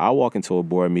you are. I'll walk into a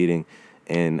board meeting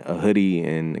in a hoodie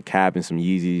and a cap and some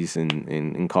Yeezys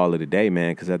and call it a day,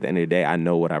 man, because at the end of the day, I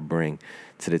know what I bring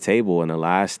to the table. And the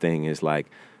last thing is, like,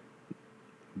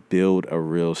 build a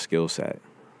real skill set.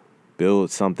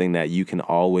 Build something that you can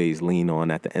always lean on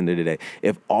at the end of the day.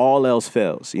 If all else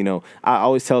fails, you know, I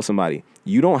always tell somebody,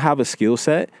 you don't have a skill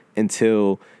set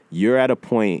until you're at a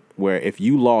point where if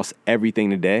you lost everything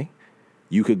today,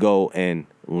 you could go and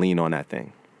lean on that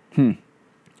thing.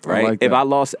 Right? like If that. I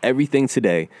lost everything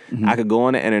today, I could go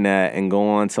on the internet and go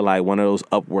on to, like, one of those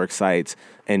Upwork sites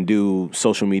and do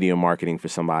social media marketing for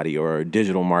somebody or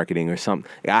digital marketing or something.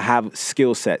 I have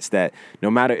skill sets that no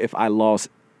matter if I lost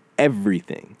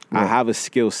everything, I have a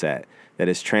skill set that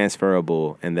is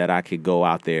transferable and that I could go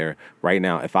out there right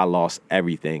now if I lost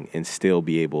everything and still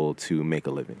be able to make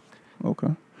a living.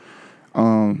 Okay.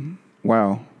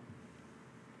 Wow.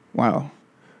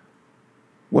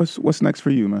 What's next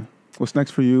for you, man? What's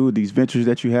next for you? These ventures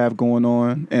that you have going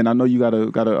on, and I know you got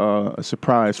a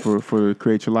surprise for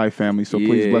Create Your Life family. So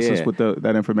please bless us with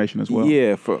that information as well.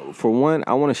 Yeah. For one,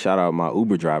 I want to shout out my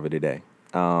Uber driver today.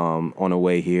 On the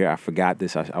way here, I forgot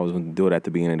this. I was going to do it at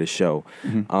the beginning of the show.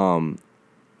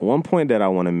 One point that I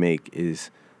want to make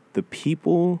is the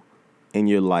people in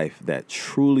your life that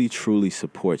truly, truly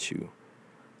support you.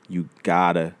 You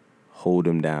gotta hold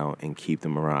them down and keep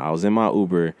them around. I was in my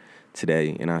Uber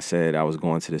today, and I said I was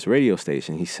going to this radio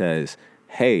station. He says,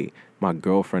 hey, my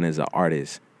girlfriend is an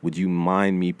artist. Would you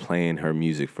mind me playing her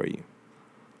music for you?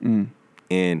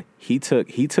 And he took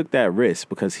that risk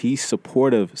because he's so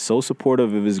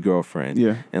supportive of his girlfriend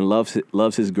and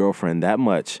loves his girlfriend that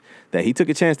much that he took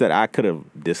a chance that I could have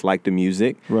disliked the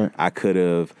music. Right. I could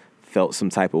have felt some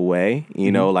type of way,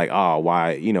 you know, like, oh,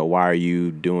 why are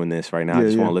you doing this right now? I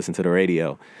just want to listen to the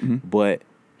radio. But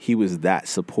he was that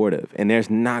supportive. And there's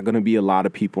not going to be a lot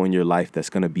of people in your life that's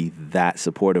going to be that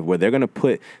supportive where they're going to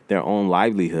put their own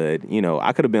livelihood. You know,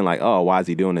 I could have been like, oh, why is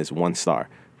he doing this? 1 star,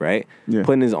 right? Yeah.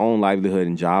 Putting his own livelihood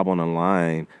and job on the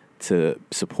line to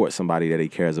support somebody that he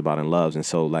cares about and loves. And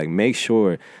so, like, make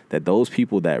sure that those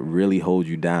people that really hold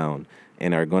you down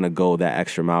and are going to go that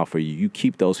extra mile for you, you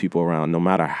keep those people around no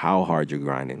matter how hard you're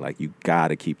grinding. Like, you got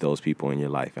to keep those people in your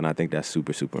life. And I think that's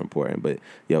super, super important. But,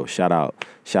 yo, shout out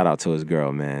to his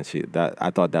girl, man.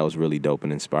 I thought that was really dope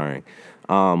and inspiring.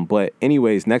 But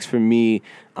anyways, next for me,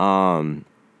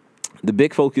 the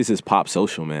big focus is Pop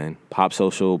Social, man. Pop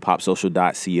Social,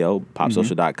 popsocial.co,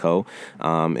 popsocial.co.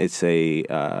 It's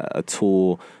a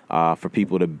tool for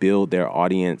people to build their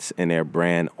audience and their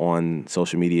brand on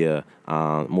social media,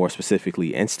 more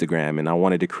specifically Instagram. And I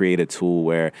wanted to create a tool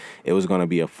where it was going to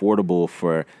be affordable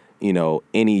for, you know,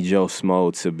 any Joe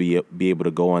Smo to be able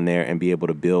to go on there and be able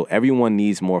to build. Everyone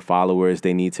needs more followers.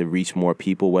 They need to reach more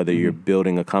people, whether you're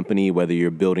building a company, whether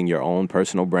you're building your own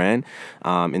personal brand.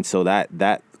 And so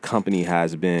that company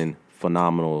has been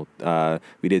phenomenal.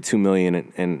 We did $2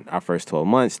 million in our first 12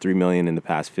 months, $3 million in the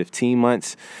past 15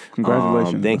 months.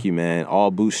 Congratulations. Thank you, man.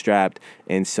 All bootstrapped.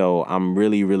 And so I'm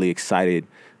really, really excited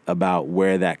about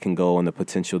where that can go and the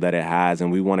potential that it has.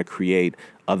 And we want to create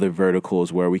other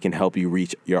verticals where we can help you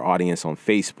reach your audience on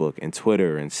Facebook and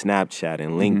Twitter and Snapchat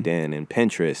and LinkedIn and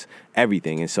Pinterest,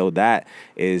 everything. And so that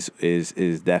is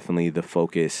definitely the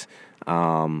focus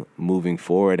moving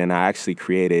forward. And I actually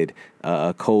created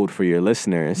a code for your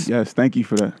listeners. Yes, thank you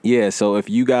for that. Yeah, so if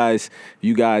you guys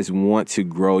want to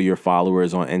grow your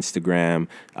followers on Instagram,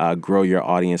 grow your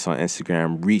audience on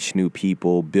Instagram, reach new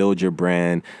people, build your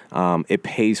brand, it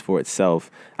pays for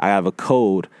itself. I have a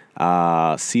code,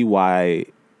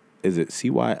 is it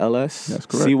CYLS? That's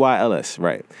correct. CYLS,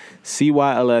 right.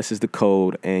 CYLS is the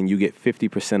code, and you get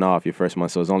 50% off your first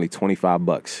month, so it's only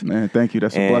 $25. Man, thank you.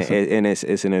 That's a blessing. And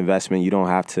it's an investment. You don't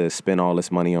have to spend all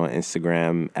this money on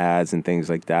Instagram ads and things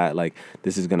like that. Like,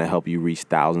 this is going to help you reach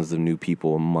thousands of new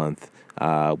people a month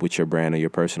with your brand or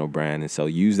your personal brand. And so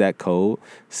use that code,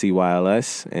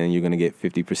 CYLS, and you're going to get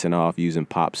 50% off using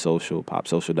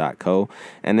popsocial.co.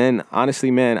 And then,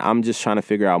 honestly, man, I'm just trying to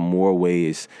figure out more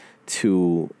ways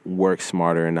to work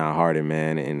smarter and not harder,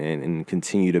 man, and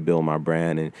continue to build my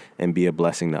brand and be a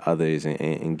blessing to others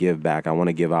and give back. I want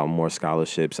to give out more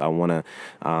scholarships. I want to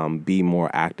be more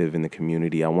active in the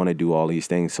community. I want to do all these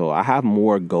things. So I have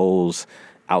more goals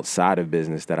outside of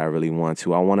business that I really want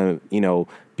to. I want to,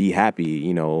 be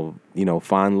happy,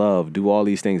 find love, do all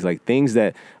these things, like things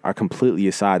that are completely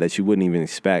aside that you wouldn't even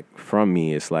expect from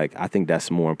me. It's like, I think that's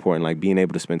more important. Like being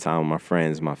able to spend time with my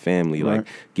friends, my family, right. Like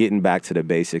getting back to the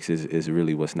basics is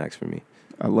really what's next for me.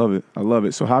 I love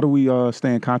it. So how do we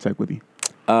stay in contact with you?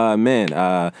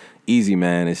 Easy,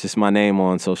 man. It's just my name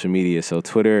on social media. So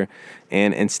Twitter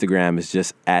and Instagram is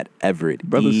just at Everett.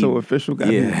 Brother's so official, got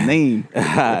his name.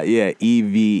 Yeah,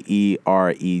 EVERETTE.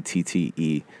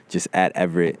 Just at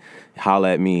Everett.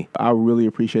 Holla at me. I really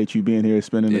appreciate you being here,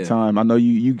 spending the time. I know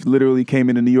you literally came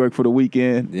into New York for the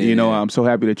weekend. Yeah. I'm so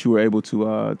happy that you were able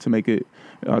to make it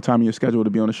time in your schedule to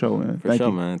be on the show, man. Thank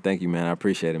you, man. Thank you, man. I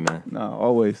appreciate it, man. No,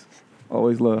 always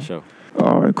love. For sure.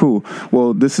 All right, cool.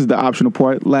 Well, this is the optional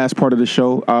part. Last part of the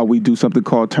show, we do something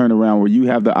called Turnaround, where you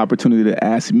have the opportunity to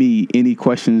ask me any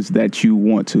questions that you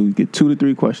want to. You get 2 to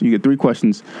 3 questions. You get 3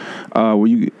 questions.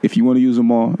 If you want to use them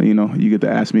all, you get to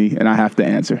ask me, and I have to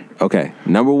answer. Okay.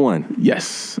 Number 1.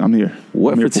 Yes, I'm here.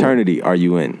 What fraternity are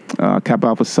you in? Kappa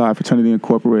Alpha Psi Fraternity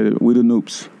Incorporated. We the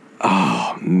Noops.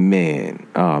 Oh man.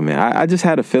 I just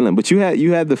had a feeling, but you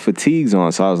had the fatigues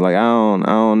on, so I was like, I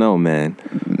don't know, man.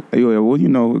 Yeah,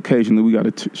 well, occasionally we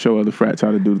got to show other frats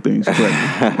how to do things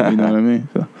correct. You know what I mean?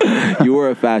 So. You were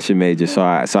a fashion major, so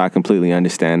I completely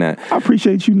understand that. I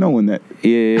appreciate you knowing that.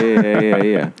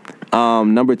 Yeah.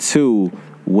 Number 2,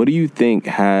 what do you think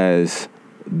has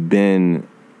been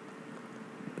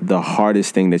the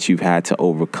hardest thing that you've had to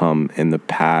overcome in the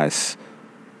past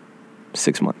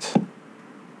 6 months?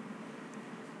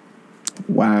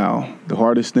 Wow. The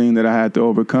hardest thing that I had to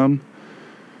overcome?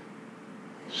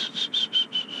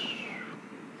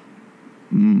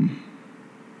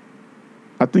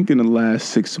 I think in the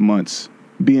last 6 months,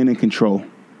 being in control.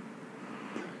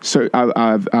 So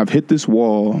I've hit this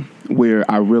wall where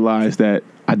I realized that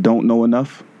I don't know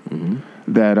enough,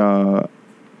 that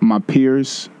my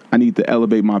peers, I need to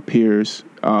elevate my peers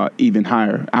even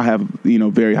higher. I have,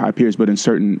 very high peers, but in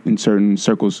certain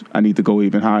circles, I need to go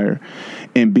even higher.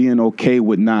 And being okay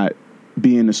with not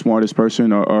being the smartest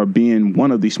person or being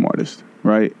one of the smartest,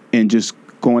 right? And just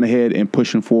going ahead and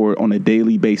pushing forward on a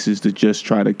daily basis to just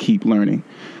try to keep learning.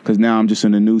 Because now I'm just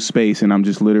in a new space and I'm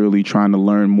just literally trying to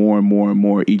learn more and more and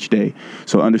more each day.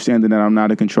 So understanding that I'm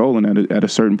not in control and at a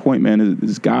certain point, man,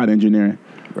 is God engineering.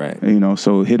 Right.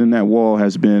 So hitting that wall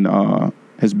has been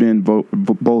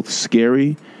both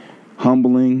scary,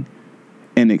 humbling,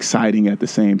 and exciting at the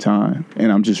same time.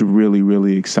 And I'm just really,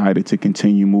 really excited to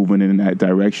continue moving in that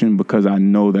direction because I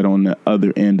know that on the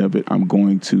other end of it, I'm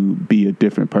going to be a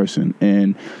different person.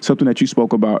 And something that you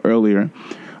spoke about earlier,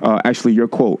 actually your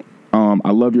quote,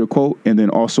 I love your quote. And then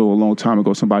also a long time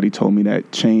ago, somebody told me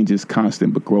that change is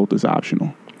constant, but growth is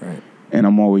optional. Right. And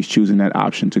I'm always choosing that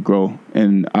option to grow.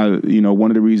 And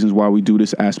one of the reasons why we do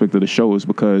this aspect of the show is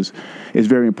because it's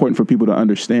very important for people to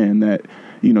understand that,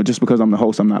 just because I'm the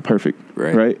host, I'm not perfect,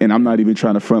 right? And I'm not even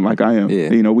trying to front like I am.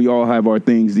 Yeah. We all have our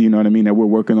things, that we're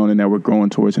working on and that we're growing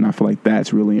towards. And I feel like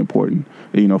that's really important,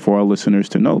 for our listeners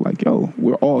to know, like,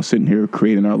 we're all sitting here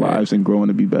creating our lives and growing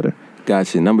to be better.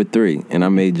 Gotcha. Number 3, and I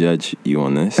may judge you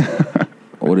on this.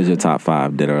 What is your top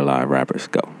 5 dead or alive rappers?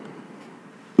 Go.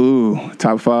 Ooh,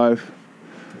 top 5.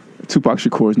 Tupac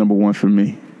Shakur is number 1 for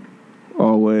me.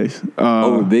 Always.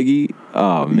 Over Biggie?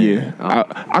 Oh, man. Yeah.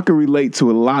 I can relate to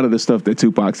a lot of the stuff that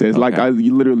Tupac says. Okay. Like, I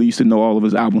literally used to know all of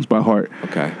his albums by heart.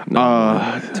 Okay.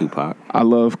 Tupac. I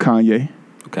love Kanye.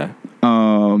 Okay.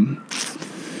 I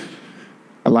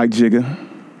like Jigga.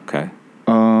 Okay.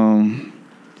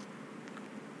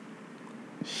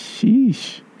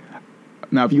 Sheesh.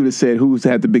 Now, if you would have said who's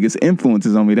had the biggest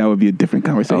influences on me, that would be a different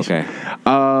conversation. Okay.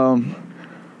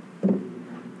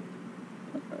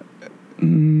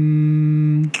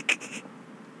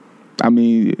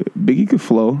 Biggie could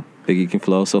flow. Biggie can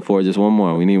flow. So far, just one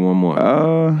more. We need one more.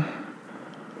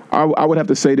 I would have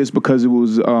to say this because it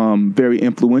was very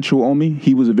influential on me.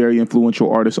 He was a very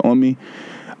influential artist on me.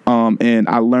 And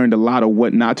I learned a lot of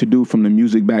what not to do from the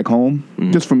music back home,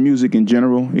 just from music in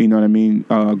general, you know what I mean,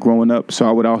 growing up. So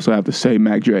I would also have to say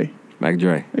Mac Dre. Mac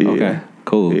Dre. Yeah. Okay.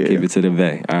 Cool. Yeah. Keep it to the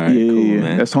Bay. All right. Yeah, Cool, yeah.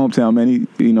 man. That's hometown, man. He,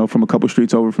 from a couple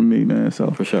streets over from me, man.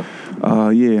 So For sure.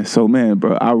 yeah. So, man,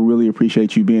 bro, I really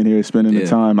appreciate you being here, spending the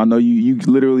time. I know you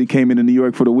literally came into New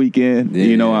York for the weekend.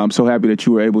 Yeah. I'm so happy that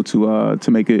you were able to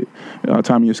make it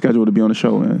time in your schedule to be on the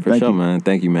show, man. For sure, man.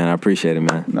 Thank you, man. I appreciate it,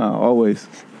 man. No, always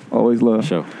love. For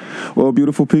sure. Well,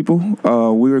 beautiful people,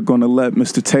 we are going to let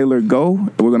Mr. Taylor go.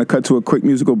 We're going to cut to a quick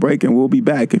musical break, and we'll be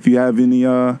back. If you have any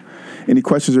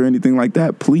questions or anything like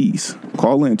that, please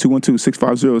call in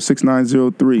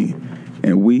 212-650-6903,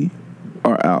 and we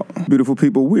are out. Beautiful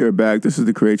people, we are back. This is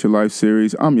the Create Your Life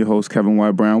series. I'm your host, Kevin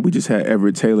Y. Brown. We just had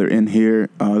Everett Taylor in here.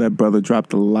 That brother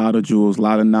dropped a lot of jewels, a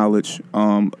lot of knowledge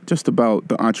just about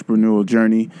the entrepreneurial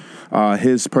journey,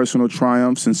 his personal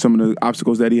triumphs and some of the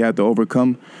obstacles that he had to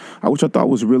overcome, which I thought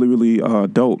was really, really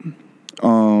dope.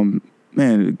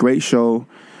 Man, great show.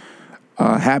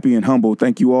 Happy and humble.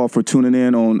 Thank you all for tuning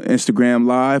in on Instagram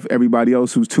Live. Everybody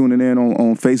else who's tuning in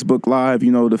on Facebook Live,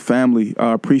 the family.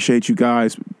 Appreciate you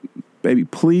guys. Baby,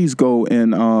 please go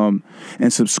and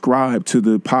subscribe to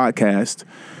the podcast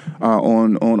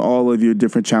on all of your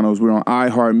different channels. We're on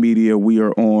iHeartMedia. We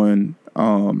are on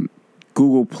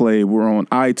Google Play. We're on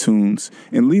iTunes.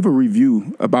 And leave a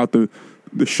review about the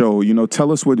show.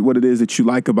 Tell us what it is that you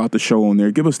like about the show on there.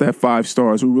 Give us that 5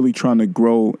 stars. We're really trying to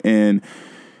grow and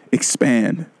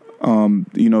expand,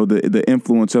 the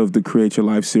influence of the Create Your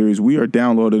Life series. We are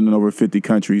downloaded in over 50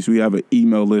 countries. We have an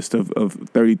email list of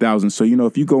 30,000. So,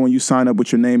 if you go and you sign up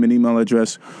with your name and email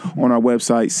address on our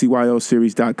website,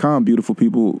 cylseries.com, beautiful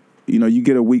people, you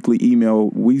get a weekly email.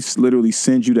 We literally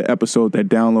send you the episode that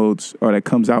downloads or that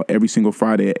comes out every single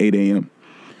Friday at 8 a.m.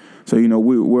 So,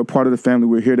 we're a part of the family.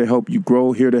 We're here to help you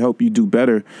grow, here to help you do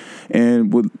better,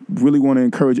 and would really want to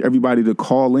encourage everybody to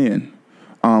call in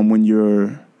when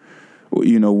you're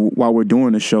while we're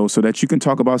doing the show, so that you can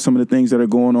talk about some of the things that are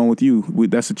going on with you.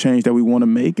 That's a change that we want to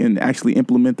make and actually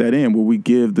implement that in, where we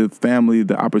give the family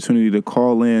the opportunity to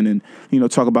call in and,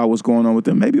 talk about what's going on with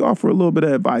them. Maybe offer a little bit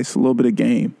of advice, a little bit of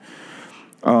game.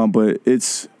 But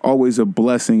it's always a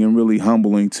blessing and really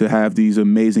humbling to have these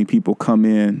amazing people come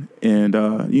in and,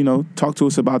 talk to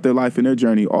us about their life and their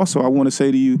journey. Also, I want to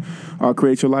say to you, our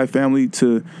Create Your Life family,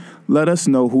 to let us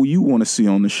know who you want to see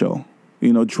on the show.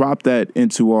 Drop that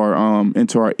into our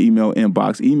email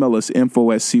inbox. Email us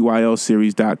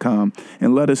info@cylseries.com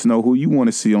and let us know who you want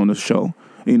to see on the show.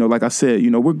 Like I said,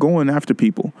 we're going after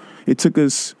people. It took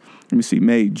us,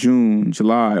 May, June,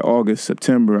 July, August,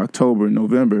 September, October,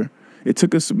 November. It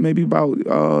took us maybe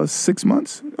about 6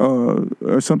 months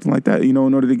or something like that, in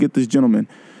order to get this gentleman.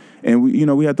 And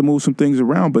we had to move some things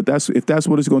around. But if that's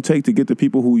what it's going to take to get the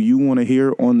people who you want to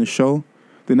hear on the show,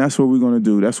 then that's what we're going to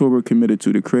do. That's what we're committed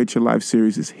to. The Create Your Life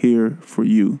series is here for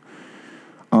you.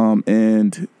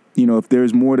 And, if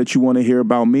there's more that you want to hear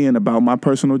about me and about my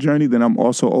personal journey, then I'm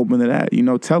also open to that.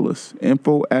 Tell us.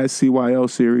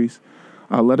 info@cylseries.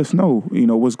 Let us know,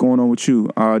 what's going on with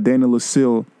you. Dana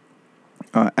Lucille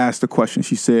asked a question.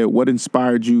 She said, what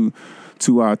inspired you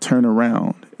to turn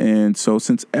around? And so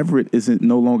since Everett isn't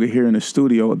no longer here in the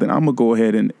studio, then I'm going to go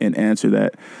ahead and answer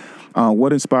that.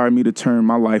 What inspired me to turn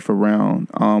my life around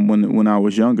when I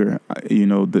was younger?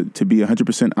 To be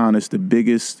 100% honest,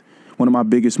 one of my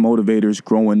biggest motivators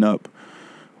growing up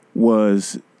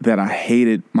was that I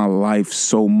hated my life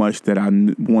so much that I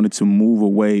wanted to move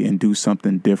away and do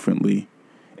something differently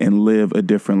and live a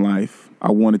different life.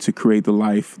 I wanted to create the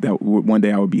life that one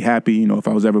day I would be happy. If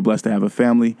I was ever blessed to have a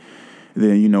family,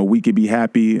 then, we could be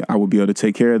happy. I would be able to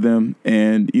take care of them.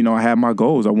 And, I had my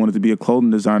goals. I wanted to be a clothing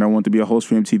designer. I wanted to be a host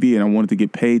for MTV, and I wanted to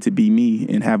get paid to be me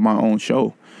and have my own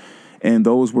show. And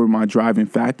those were my driving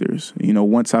factors.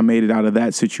 Once I made it out of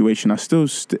that situation, I still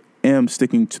am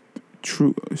sticking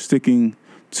to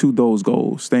those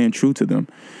goals, staying true to them.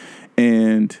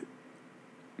 And,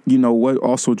 what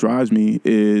also drives me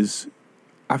is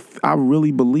I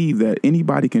really believe that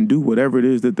anybody can do whatever it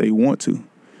is that they want to.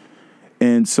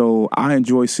 And so I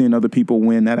enjoy seeing other people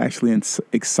win. That actually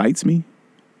excites me,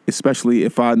 especially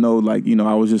if I know,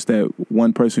 I was just that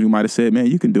one person who might have said, man,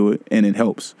 you can do it. And it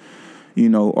helps,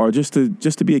 or just to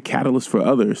be a catalyst for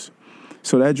others.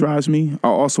 So that drives me. I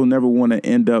also never want to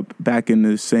end up back in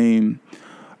the same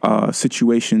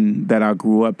situation that I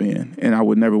grew up in. And I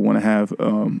would never want to have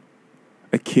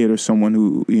a kid or someone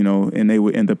who, and they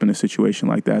would end up in a situation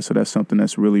like that. So that's something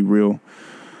that's really real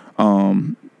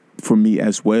for me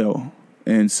as well.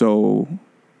 And so,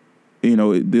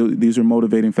 these are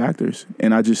motivating factors.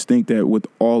 And I just think that with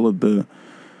all of the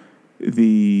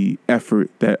the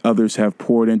effort that others have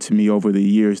poured into me over the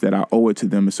years, that I owe it to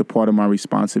them. It's a part of my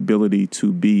responsibility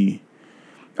to be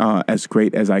as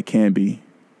great as I can be.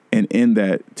 And in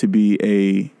that, to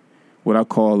be what I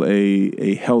call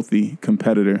a healthy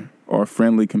competitor or a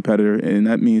friendly competitor. And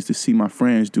that means to see my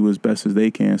friends do as best as they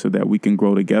can so that we can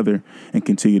grow together and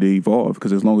continue to evolve.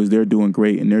 Because as long as they're doing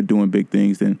great and they're doing big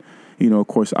things, then, of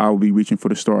course, I will be reaching for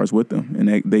the stars with them.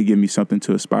 And they give me something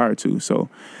to aspire to. So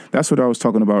that's what I was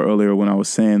talking about earlier when I was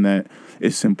saying that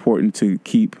it's important to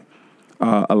keep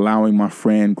allowing my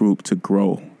friend group to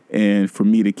grow. And for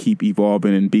me to keep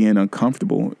evolving and being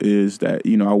uncomfortable is that,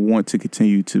 I want to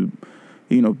continue to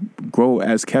grow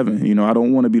as Kevin. I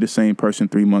don't want to be the same person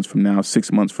 3 months from now,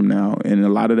 6 months from now. And a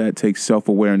lot of that takes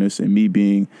self-awareness and me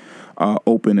being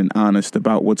open and honest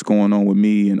about what's going on with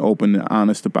me and open and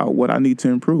honest about what I need to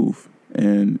improve.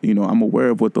 And, I'm aware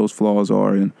of what those flaws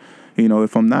are. And,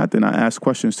 if I'm not, then I ask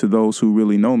questions to those who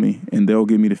really know me, and they'll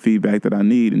give me the feedback that I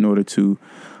need in order to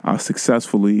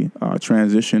successfully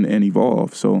transition and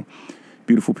evolve. So,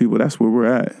 beautiful people, that's where we're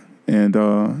at. And,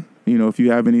 if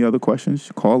you have any other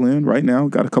questions, call in right now.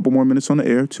 Got a couple more minutes on the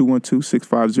air,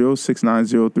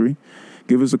 212-650-6903.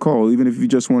 Give us a call, even if you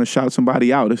just want to shout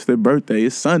somebody out. It's their birthday.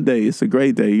 It's Sunday. It's a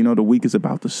great day. The week is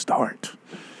about to start.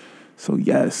 So,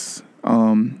 yes.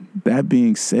 That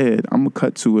being said, I'm going to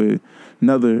cut to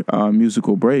another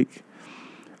musical break.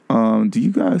 Do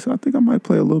you guys, I think I might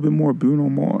play a little bit more Bruno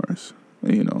Mars,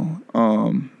 As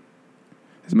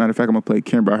a matter of fact, I'm going to play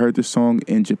Kimber. I heard this song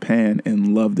in Japan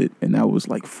and loved it. And that was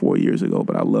like 4 years ago.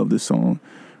 But I love this song.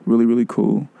 Really, really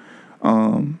cool.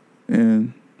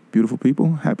 And beautiful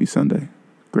people, happy Sunday.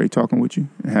 Great talking with you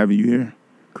and having you here.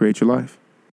 Create Your Life.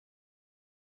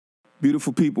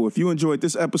 Beautiful people, if you enjoyed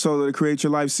this episode of the Create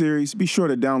Your Life series, be sure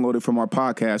to download it from our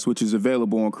podcast, which is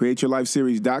available on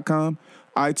createyourlifeseries.com,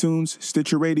 iTunes,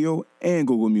 Stitcher Radio, and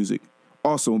Google Music.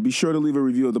 Also, be sure to leave a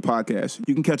review of the podcast.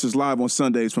 You can catch us live on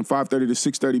Sundays from 5:30 to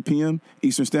 6:30 p.m.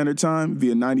 Eastern Standard Time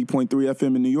via 90.3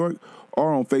 FM in New York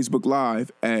or on Facebook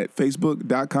Live at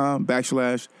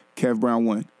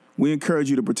facebook.com/KevBrown1. We encourage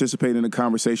you to participate in the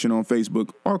conversation on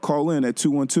Facebook or call in at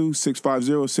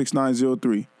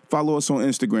 212-650-6903. Follow us on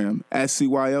Instagram at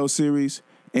CYL Series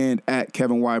and at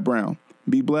Kevin Y. Brown.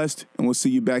 Be blessed, and we'll see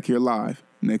you back here live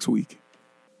next week.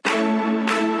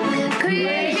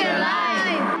 Create your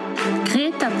life.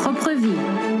 Crée ta propre vie.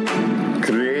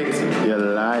 Create your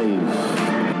life.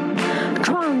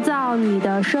 创造你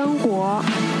的生活。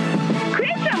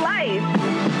 Create your life.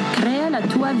 Crea la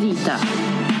tua vita.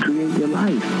 Create your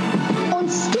life. Und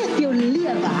skip your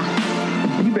liver.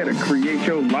 You better create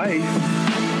your life.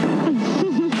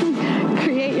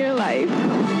 Create your life.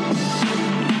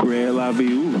 Create la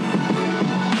vie.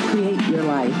 Create your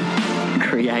life.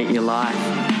 Create your life.